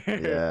around there.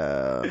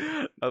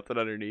 Yeah. Nothing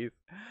underneath.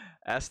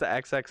 Ask the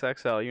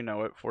XXXL, you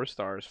know it. 4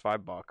 stars,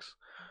 $5.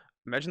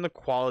 Imagine the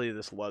quality of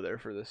this leather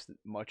for this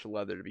much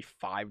leather to be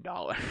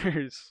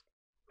 $5.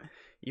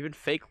 Even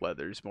fake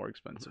leather is more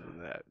expensive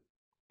than that.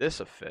 This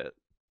a fit.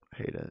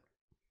 Hate it.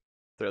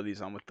 Throw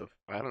these on with the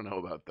I don't know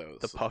about those.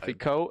 puffy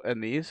coat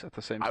and these at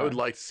the same time. I would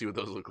like to see what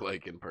those look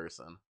like in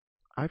person.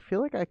 I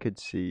feel like I could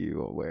see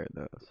you wearing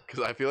those.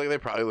 Because I feel like they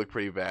probably look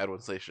pretty bad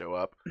once they show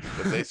up.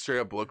 If they straight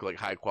up look like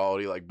high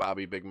quality, like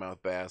Bobby Big Mouth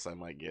Bass, I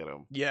might get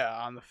them. Yeah,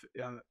 on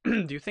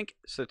the do you think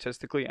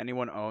statistically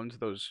anyone owns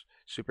those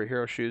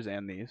superhero shoes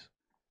and these?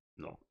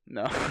 No.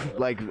 No.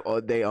 Like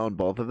they own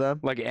both of them.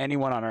 Like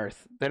anyone on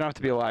Earth. They don't have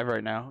to be alive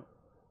right now.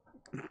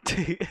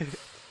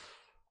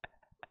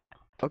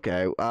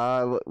 Okay.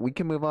 We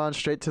can move on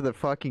straight to the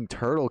fucking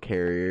turtle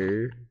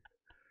carrier.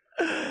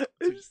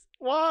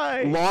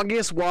 Why?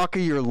 Longest walk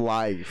of your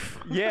life.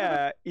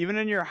 Yeah, even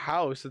in your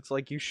house, it's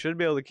like you should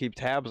be able to keep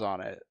tabs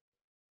on it.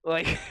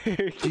 Like,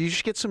 You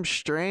just get some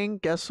string.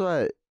 Guess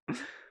what?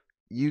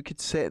 You could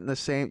sit in the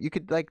same. You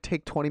could like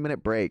take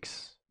 20-minute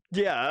breaks.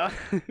 yeah.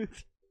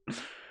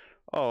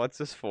 Oh, what's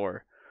this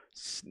for?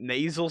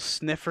 Nasal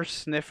sniffer,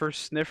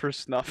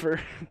 snuffer.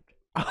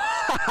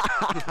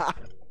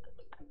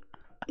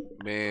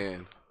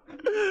 Man.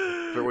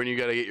 For when you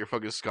gotta get your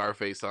fucking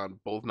Scarface on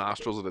both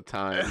nostrils at a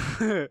time.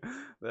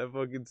 That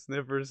fucking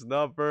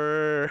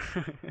sniffer.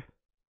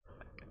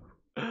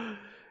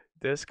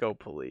 Disco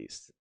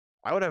police.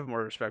 I would have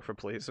more respect for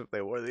police if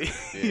they wore these.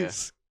 Yeah.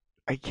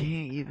 I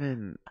can't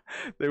even.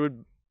 They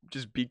would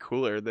just be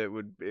cooler.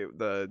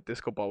 The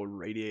disco ball would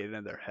radiate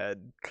into their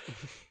head.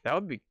 That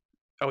would be.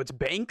 Oh, it's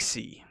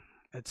Banksy.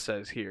 It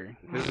says here.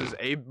 This is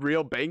a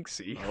real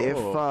Banksy. If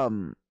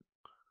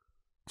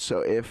so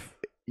if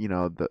you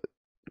know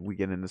we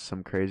get into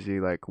some crazy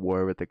like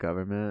war with the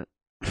government,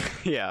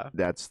 Yeah.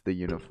 that's the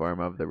uniform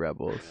of the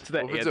rebels. It's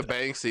the Well, if it's a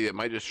Banksy, it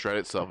might just shred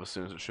itself as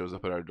soon as it shows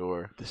up at our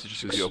door. This is As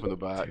soon as you open the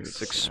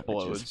box. It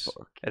explodes.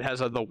 It has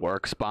the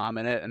works bomb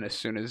in it, and as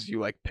soon as you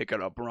like pick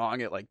it up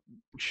wrong, it like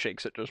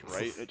shakes it just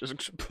right. It just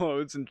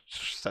explodes and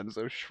sends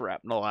those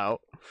shrapnel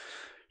out.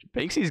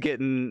 Banksy's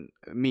getting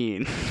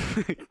mean.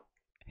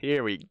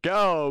 Here we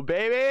go,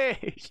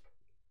 baby.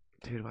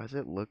 Dude, why does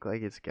it look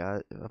like it's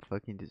got a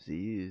fucking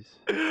disease?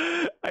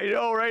 I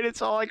know, right?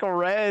 It's all like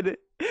red.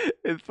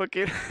 It's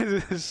fucking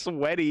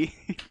sweaty,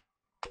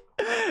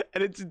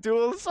 and it's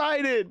dual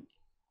sided.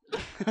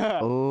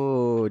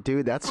 Oh,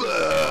 dude, that's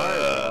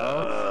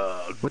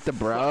with the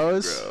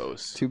bros.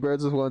 Gross. 2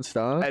 birds with 1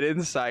 stone. And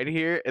inside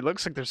here, it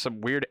looks like there's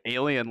some weird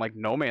alien, like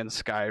No Man's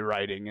Sky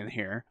writing in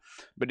here.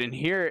 But in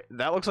here,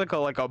 that looks like a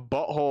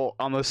butthole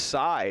on the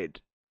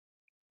side.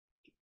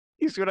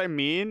 You see what I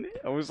mean?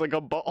 Almost like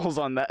a butthole's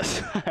on that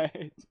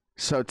side.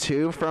 So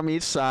 2 from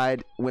each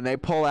side. When they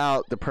pull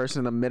out, the person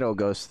in the middle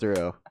goes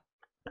through.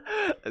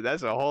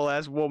 That's a whole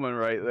ass woman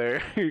right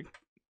there.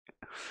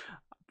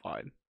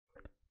 Fine.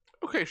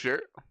 Okay,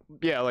 sure.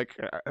 Yeah, like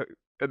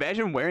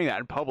imagine wearing that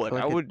in public.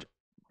 Like I a- would.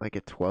 Like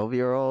a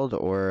 12-year-old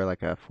or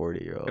like a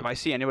 40-year-old. If I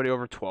see anybody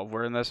over 12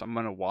 wearing this, I'm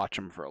gonna watch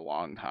them for a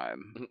long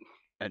time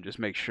and just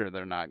make sure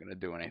they're not gonna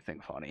do anything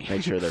funny.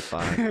 Make sure they're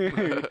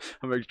fine.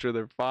 I'll make sure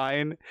they're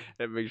fine,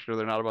 and make sure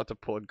they're not about to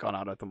pull a gun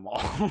out at the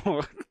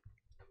mall.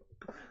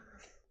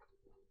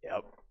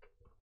 Yep.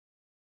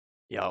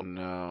 Yep.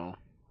 No.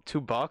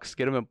 $2,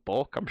 get them in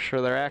bulk. I'm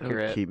sure they're That'll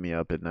accurate. keep me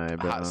up at night,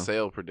 bro. Hot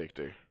sale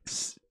predictor.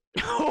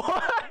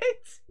 What?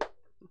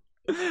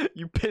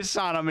 You piss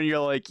on them and you're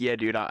like, yeah,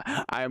 dude, I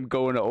am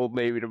going to Old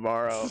Navy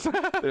tomorrow.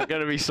 There's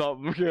gonna be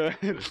something good.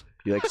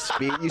 You like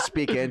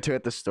speak into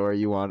it the store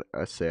you want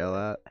a sale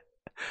at.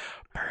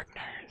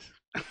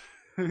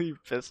 Bergner's. You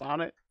piss on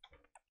it.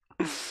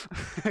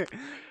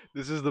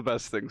 This is the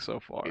best thing so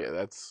far. Yeah,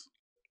 that's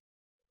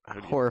I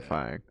would get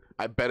Horrifying.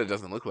 that. I bet it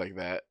doesn't look like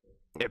that.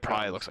 It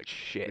probably looks like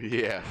shit.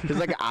 Yeah. His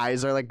like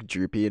eyes are like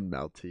droopy and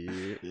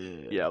melty.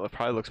 Yeah, it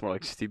probably looks more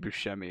like Steve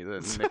Buscemi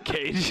than Nick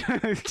Cage.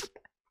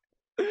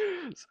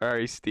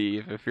 Sorry,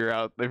 Steve. If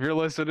you're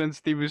listening,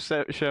 Steve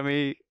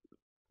Buscemi,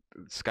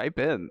 Skype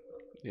in.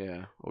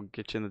 Yeah. We'll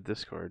get you in the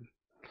Discord.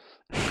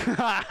 All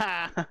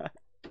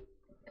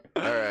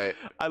right.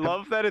 I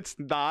love that it's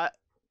not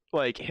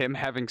like him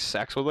having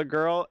sex with a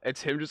girl.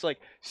 It's him just like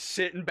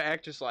sitting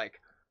back, just like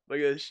look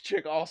at this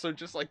chick also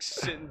just like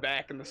sitting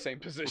back in the same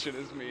position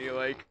as me,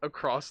 like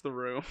across the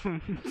room.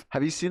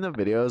 Have you seen the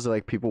videos of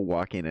like people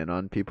walking in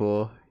on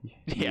people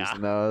Yeah.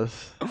 using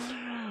those?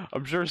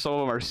 I'm sure some of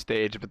them are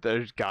staged, but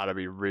there's gotta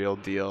be real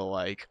deal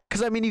like.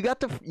 Because I mean, you got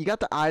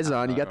the eyes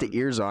on, you got the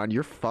ears on.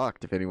 You're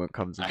fucked if anyone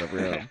comes in the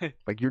room.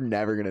 Like you're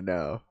never gonna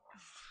know.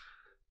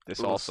 This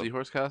Little also,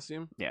 seahorse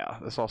costume. yeah,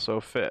 this also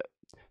fit.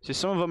 See,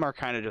 some of them are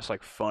kind of just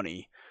like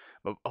funny,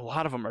 but a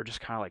lot of them are just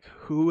kind of like,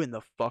 who in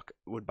the fuck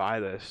would buy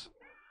this,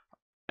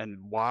 and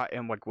why,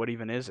 and like, what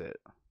even is it?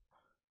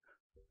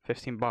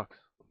 $15.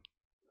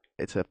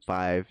 It's a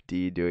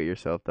 5D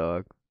do-it-yourself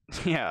dog.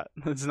 Yeah,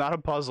 it's not a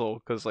puzzle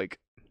because like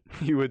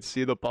you would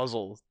see the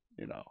puzzle,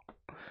 you know.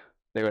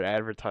 They would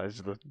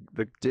advertise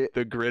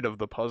the grid of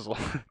the puzzle.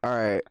 All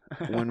right,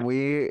 when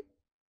we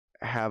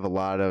have a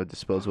lot of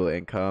disposable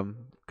income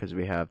because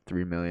we have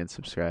 3 million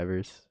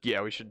subscribers,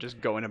 Yeah, we should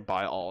just go in and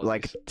buy all of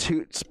like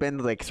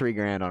spend like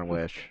 $3,000 on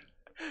Wish.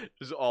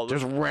 just all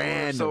Just this. If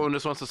random. someone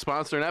just wants to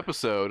sponsor an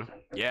episode.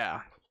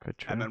 Yeah,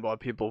 and then we'll have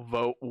people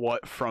vote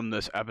what from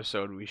this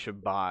episode we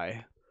should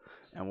buy,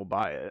 and we'll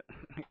buy it.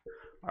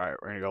 All right,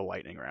 we're gonna go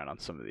lightning round on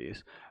some of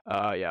these.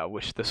 Yeah, I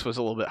wish this was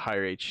a little bit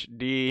higher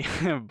HD,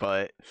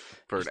 but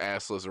For an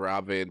assless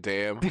Rob Van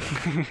Dam.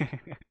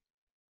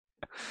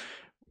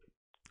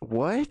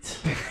 What?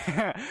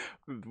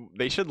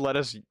 They should let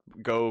us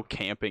go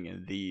camping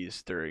in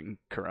these during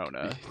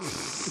Corona.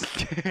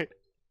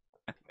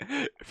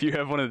 If you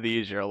have one of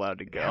these, you're allowed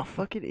to How go.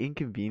 fucking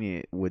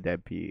inconvenient would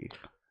that be?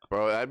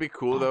 Bro, that'd be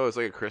cool though. It's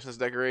like a Christmas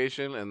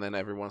decoration, and then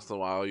every once in a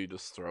while you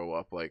just throw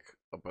up like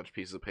a bunch of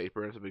pieces of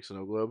paper into a big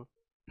snow globe.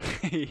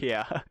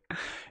 Yeah,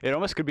 it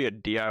almost could be a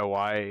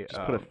DIY.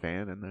 Just put a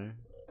fan in there.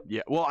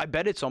 Yeah, well, I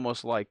bet it's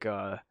almost like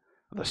the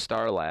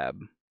Star Lab.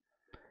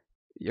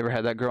 You ever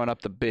had that growing up?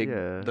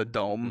 Yeah. The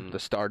dome, the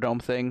Star Dome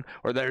thing,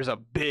 or there's a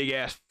big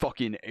ass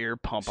fucking air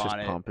pump It's just on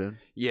it. pumping.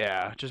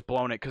 Yeah, just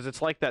blowing it because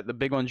it's like that. The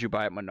big ones you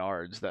buy at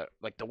Menards, that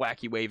like the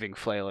wacky waving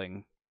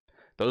flailing.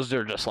 Those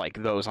are just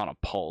like those on a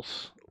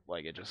pulse.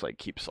 Like it just like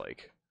keeps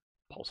like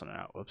pulsing it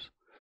out. Whoops.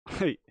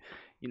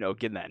 You know,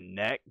 getting that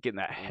neck, getting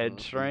that head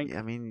strength.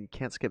 I mean, you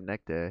can't skip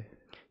neck day.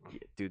 Yeah,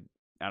 dude,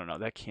 I don't know.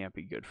 That can't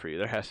be good for you.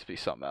 There has to be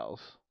something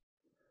else.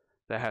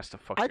 That has to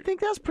fuck. I think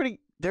that's pretty.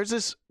 There's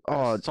this.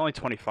 Oh, it's only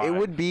 25. it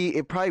would be.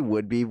 It probably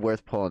would be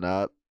worth pulling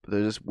up.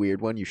 There's this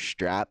weird one you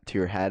strap to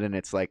your head, and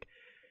it's like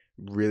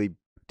really,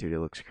 dude. It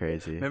looks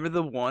crazy. Remember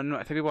the one?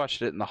 I think we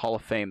watched it in the Hall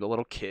of Fame. The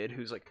little kid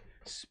who's like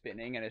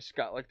spinning, and it's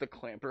got like the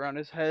clamp around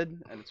his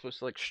head, and it's supposed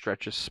to like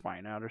stretch his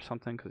spine out or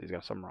something because he's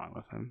got something wrong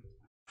with him.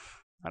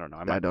 I don't know.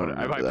 I might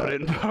put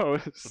it in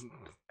post.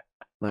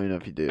 Let me know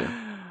if you do.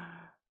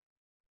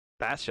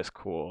 That's just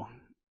cool.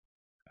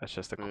 That's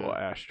just a cool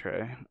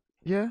ashtray.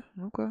 Yeah.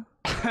 Okay.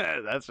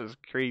 That's just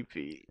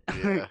creepy.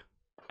 Yeah.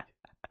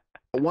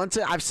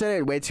 I've said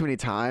it way too many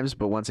times,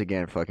 but once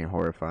again, fucking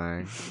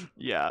horrifying.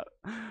 Yeah.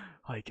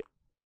 Like,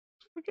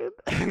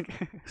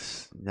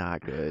 It's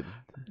not good.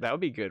 that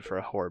would be good for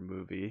a horror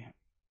movie.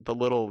 The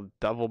little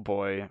devil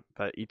boy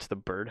that eats the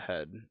bird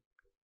head.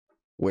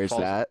 Where's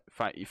that?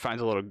 He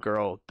finds a little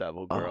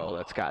devil girl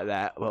that's got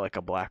that, well, like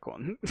a black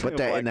one. But A that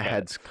black in the cat.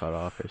 head's cut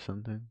off or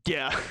something.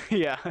 Yeah,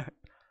 yeah.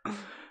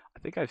 I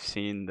think I've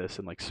seen this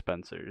in like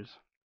Spencer's.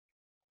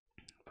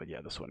 But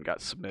yeah, this one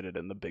got submitted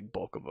in the big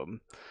bulk of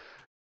them.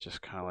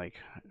 Just kind of like,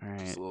 all right.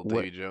 Just a little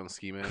What- Davy Jones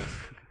ski mask.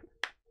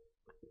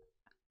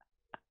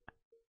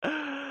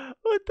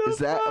 What the Is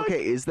that fuck?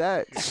 okay? Is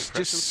that Compression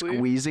just sleeve?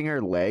 squeezing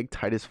her leg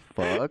tight as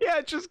fuck? Yeah,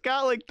 it just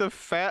got like the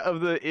fat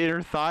of the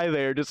inner thigh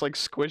there just like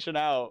squishing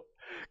out.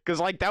 Cause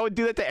like that would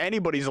do that to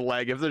anybody's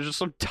leg if there's just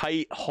some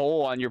tight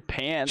hole on your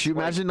pants. Should you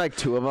like- imagine like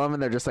two of them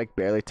and they're just like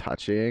barely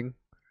touching?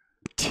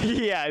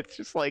 Yeah, it's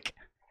just like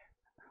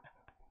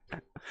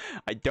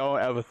I don't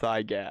have a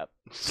thigh gap.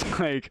 It's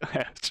like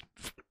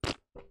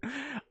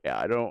yeah,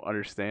 I don't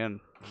understand.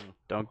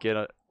 Don't get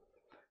it.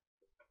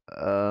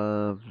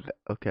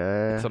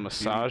 Okay. It's a Beauty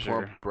massager.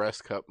 plump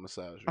breast cup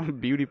massager.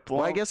 Beauty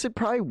plump. Well, I guess it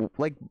probably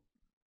like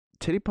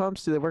titty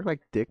pumps. Do they work like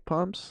dick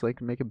pumps?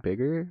 Like make it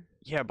bigger?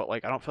 Yeah, but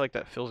like I don't feel like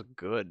that feels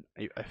good.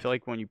 I feel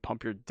like when you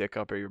pump your dick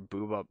up or your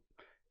boob up,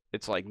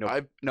 it's like no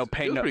I pain.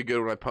 feels No, pretty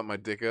good when I pump my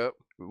dick up.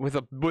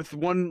 with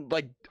one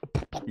like.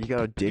 You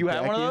got a dick. You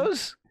have one of vacuum?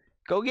 those?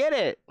 Go get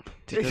it.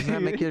 Dude, doesn't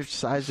that make your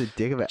size the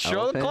dick of an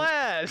Show the elephant?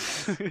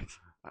 class.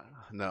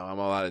 No, I'm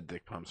all out of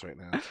dick pumps right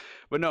now.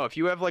 But no, if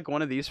you have like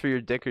one of these for your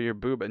dick or your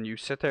boob and you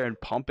sit there and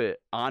pump it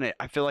on it,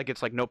 I feel like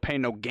it's like no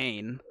pain, no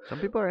gain. Some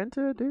people are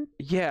into it, dude.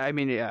 Yeah, I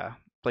mean, yeah.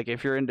 Like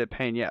if you're into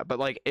pain, yeah. But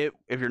like if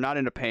you're not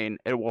into pain,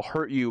 it will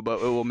hurt you,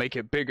 but it will make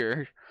it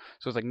bigger.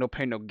 So it's like no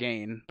pain, no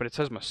gain. But it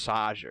says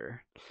massager.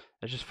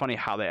 It's just funny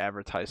how they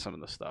advertise some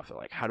of the stuff. They're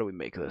like, how do we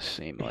make this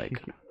seem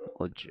like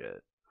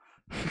legit?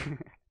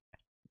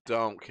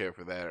 Don't care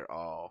for that at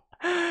all.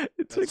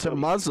 It's a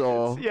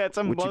muzzle. Yeah, it's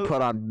a which muzzle. you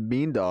put on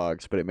mean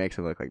dogs, but it makes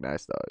them look like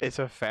nice dogs. It's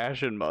a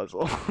fashion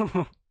muzzle.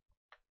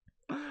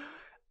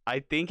 I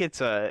think it's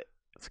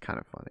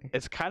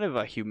kind of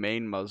a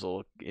humane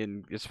muzzle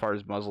in as far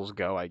as muzzles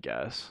go, I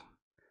guess.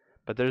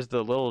 But there's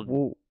the little.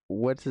 Well,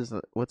 what's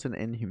an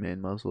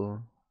inhumane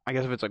muzzle? I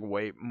guess if it's like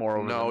way more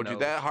over. No, the dude, nose.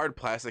 that hard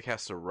plastic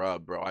has to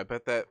rub, bro. I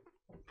bet that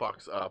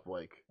fucks up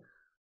like.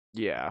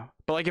 Yeah,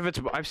 but like if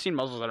it's, I've seen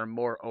muzzles that are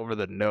more over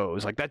the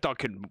nose. Like that dog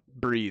can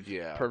breathe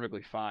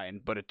perfectly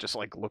fine, but it just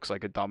like looks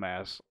like a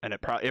dumbass, and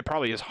it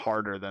probably is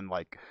harder than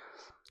like,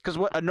 because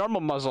what a normal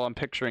muzzle I'm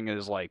picturing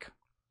is like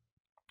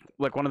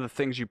one of the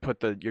things you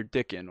put your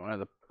dick in, one of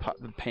the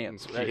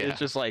pants. Right? Yeah.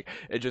 It's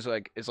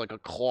like a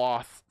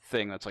cloth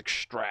thing that's like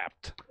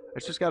strapped.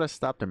 It's just gotta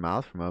stop their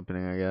mouth from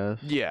opening, I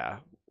guess. Yeah,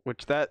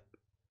 which I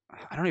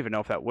don't even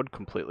know if that would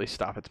completely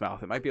stop its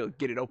mouth. It might be able to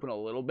get it open a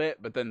little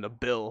bit, but then the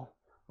bill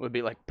would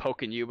be like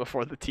poking you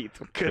before the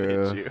teeth could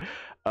hit you.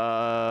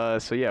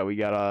 So yeah, we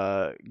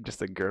got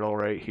just a girdle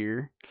right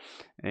here,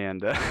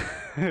 and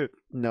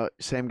No,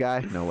 same guy?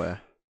 No way.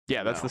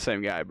 yeah, that's No. the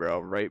same guy, bro.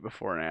 Right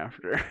before and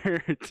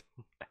after.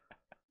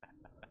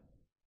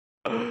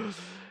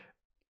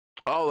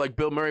 Oh, like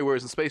Bill Murray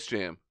wears in Space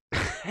Jam.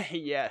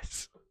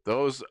 Yes.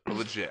 Those are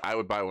legit. I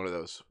would buy one of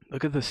those.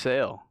 Look at the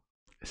sale.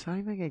 It's not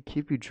even gonna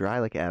keep you dry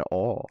like at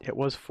all. It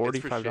was It's for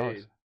 $45.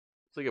 shade.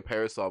 It's like a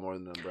parasol more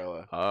than an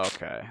umbrella. Oh,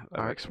 okay,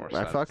 that makes more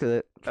I sense. fucked with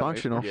it. That makes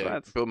Functional. more Yeah,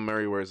 sense. Bill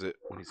Murray wears it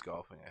when he's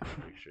golfing. I'm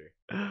pretty sure.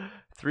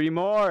 3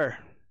 more.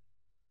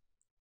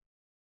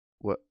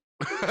 What?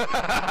 Is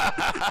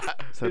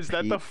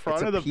that the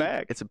front or the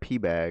back? It's a pee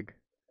bag.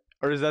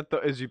 Or is that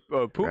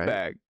your poop Right.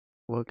 bag?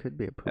 Well, it could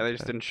be a poop And they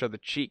just bag. didn't show the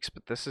cheeks,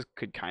 but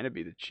could kind of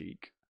be the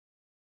cheek.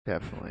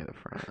 Definitely the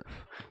front.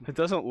 It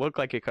doesn't look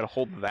like it could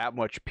hold that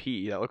much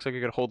pee. That looks like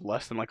it could hold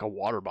less than like a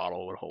water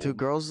bottle would hold. Dude,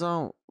 girls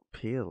don't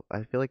pee.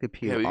 I feel like they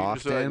pee Yeah, but you can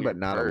just throw that in often, your but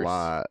not purse. a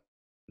lot.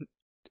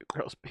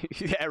 Girls pee.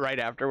 Yeah, right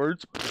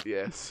afterwards.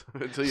 Yes,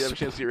 until you have a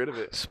chance to get rid of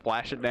it.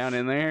 Splash it down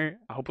in there.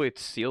 Hopefully it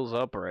seals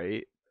up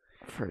right.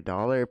 For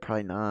 $1,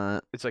 probably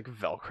not. It's like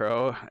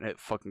Velcro and it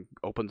fucking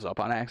opens up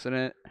on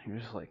accident. You're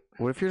just like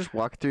What if you're just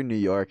walking through New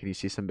York and you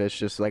see some bitch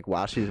just like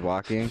while she's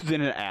walking?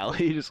 in an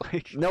alley, just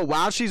like No,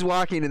 while she's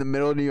walking in the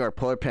middle of New York,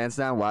 pull her pants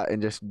down and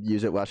just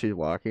use it while she's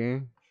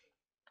walking.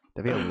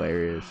 That'd be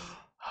hilarious.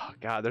 Oh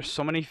god, there's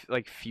so many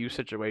like few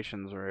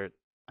situations where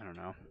I don't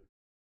know.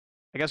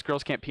 I guess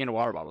girls can't pee into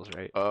water bottles,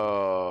 right?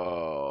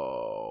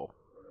 Oh.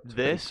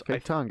 This,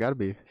 Fake tongue, gotta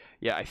be.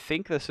 yeah, I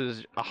think this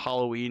is a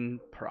Halloween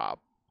prop.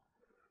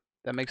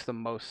 That makes the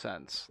most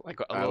sense.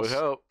 Like a I little would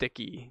hope.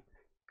 sticky,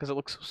 because it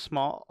looks so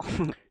small.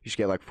 You should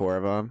get like 4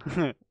 of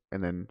them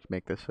and then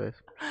make this face.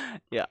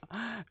 Yeah,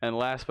 and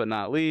last but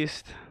not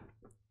least,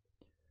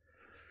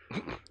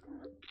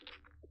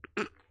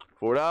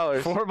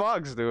 $4.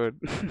 $4, dude.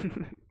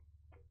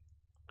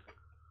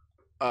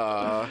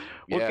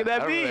 What could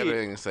that I don't really have be?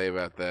 anything to say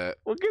about that.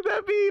 What could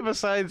that be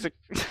besides?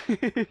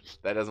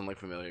 That doesn't look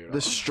familiar at The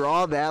all.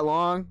 straw that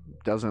long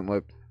doesn't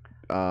look,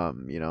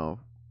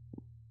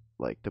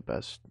 like the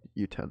best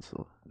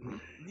utensil.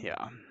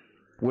 Yeah,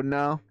 Wouldn't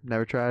know.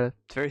 Never tried it.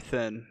 it's very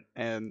thin,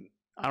 and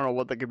I don't know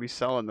what they could be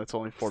selling. That's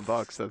only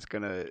 $4. That's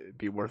gonna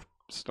be worth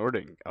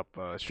snorting up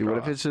a straw. Dude,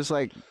 what if it's just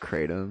like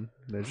kratom?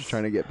 They're just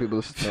trying to get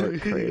people to snort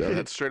kratom.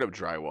 That's straight up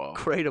drywall.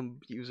 Kratom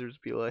users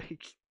be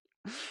like?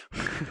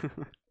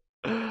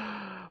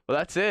 Well,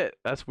 that's it.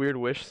 That's weird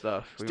wish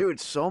stuff. Dude,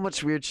 so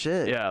much weird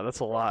shit. Yeah, that's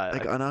a lot.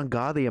 Like an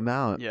ungodly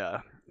amount. Yeah,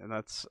 and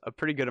that's a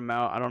pretty good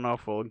amount. I don't know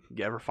if we'll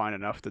ever find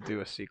enough to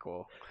do a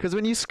sequel. Because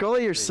when you scroll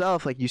it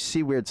yourself, like you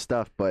see weird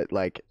stuff, but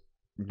like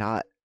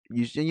not.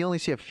 You only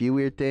see a few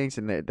weird things,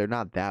 and they're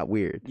not that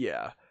weird.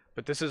 Yeah,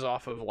 but this is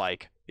off of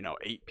like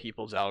 8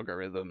 people's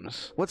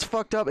algorithms. What's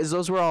fucked up is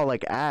those were all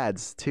like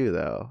ads too,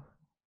 though.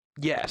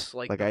 Yes,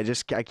 like Like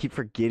I keep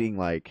forgetting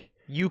like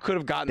you could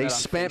have gotten they that on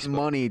spent Facebook.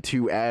 money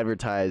to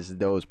advertise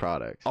those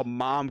products. A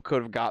mom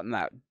could have gotten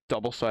that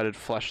double-sided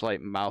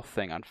fleshlight mouth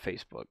thing on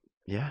Facebook.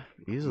 Yeah,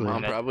 easily.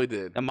 Mom probably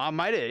did. A mom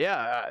might have.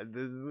 Yeah,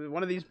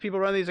 one of these people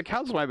running these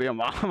accounts might be a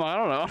mom. I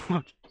don't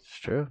know. It's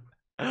true.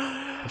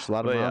 There's a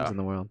lot of But moms yeah. in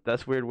the world.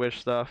 That's weird wish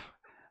stuff.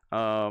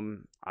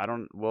 I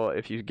don't. Well,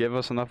 if you give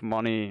us enough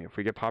money, if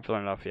we get popular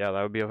enough, yeah,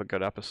 that would be a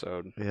good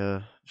episode.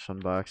 Yeah, just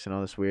unboxing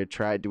all this weird.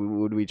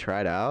 Would we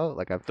try it out?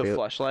 Like I The feel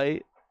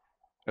fleshlight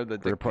or the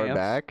dick report pants?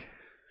 back.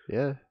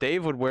 Yeah,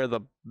 Dave would wear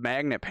the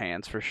magnet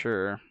pants for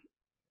sure.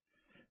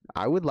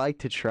 I would like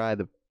to try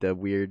the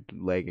weird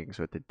leggings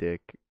with the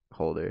dick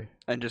holder.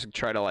 And just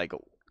try to like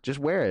Just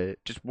wear it.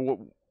 just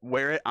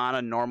wear it on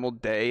a normal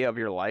day of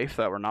your life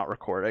that we're not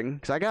recording.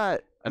 Cause I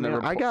got And then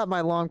I got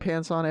my long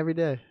pants on every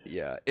day.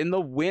 Yeah, in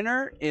the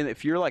winter,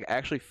 if you're like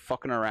actually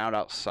fucking around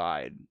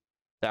outside,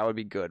 that would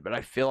be good. But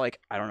I feel like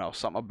I don't know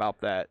something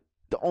about that.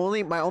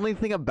 My only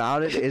thing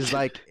about it is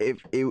like if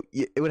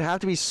it would have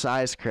to be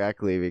sized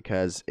correctly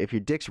because if your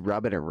dick's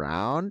rubbing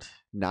around,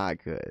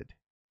 not good.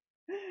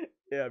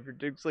 Yeah, if your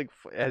dick's like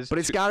has But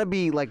it's got to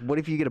be like, what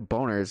if you get a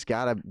boner? It's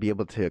got to be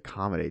able to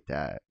accommodate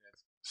that.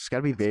 It's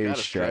gotta be very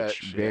gotta stretched,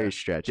 stretch, very yeah.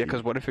 stretchy. Yeah,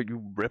 because what if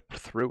you rip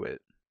through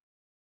it?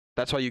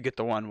 That's why you get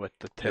the one with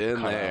the tip In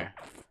cut there.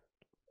 off.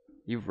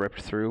 You've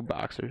ripped through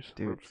boxers.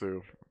 Dude, Rip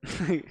through.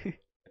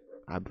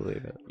 I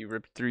believe it. You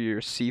ripped through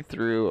your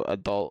see-through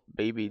adult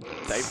baby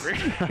diaper.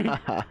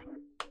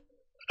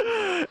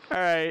 All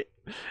right,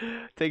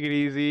 take it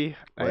easy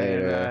and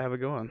Later. have a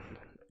good one.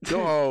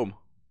 Go home.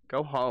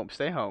 Go home.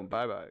 Stay home.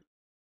 Bye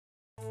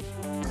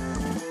bye.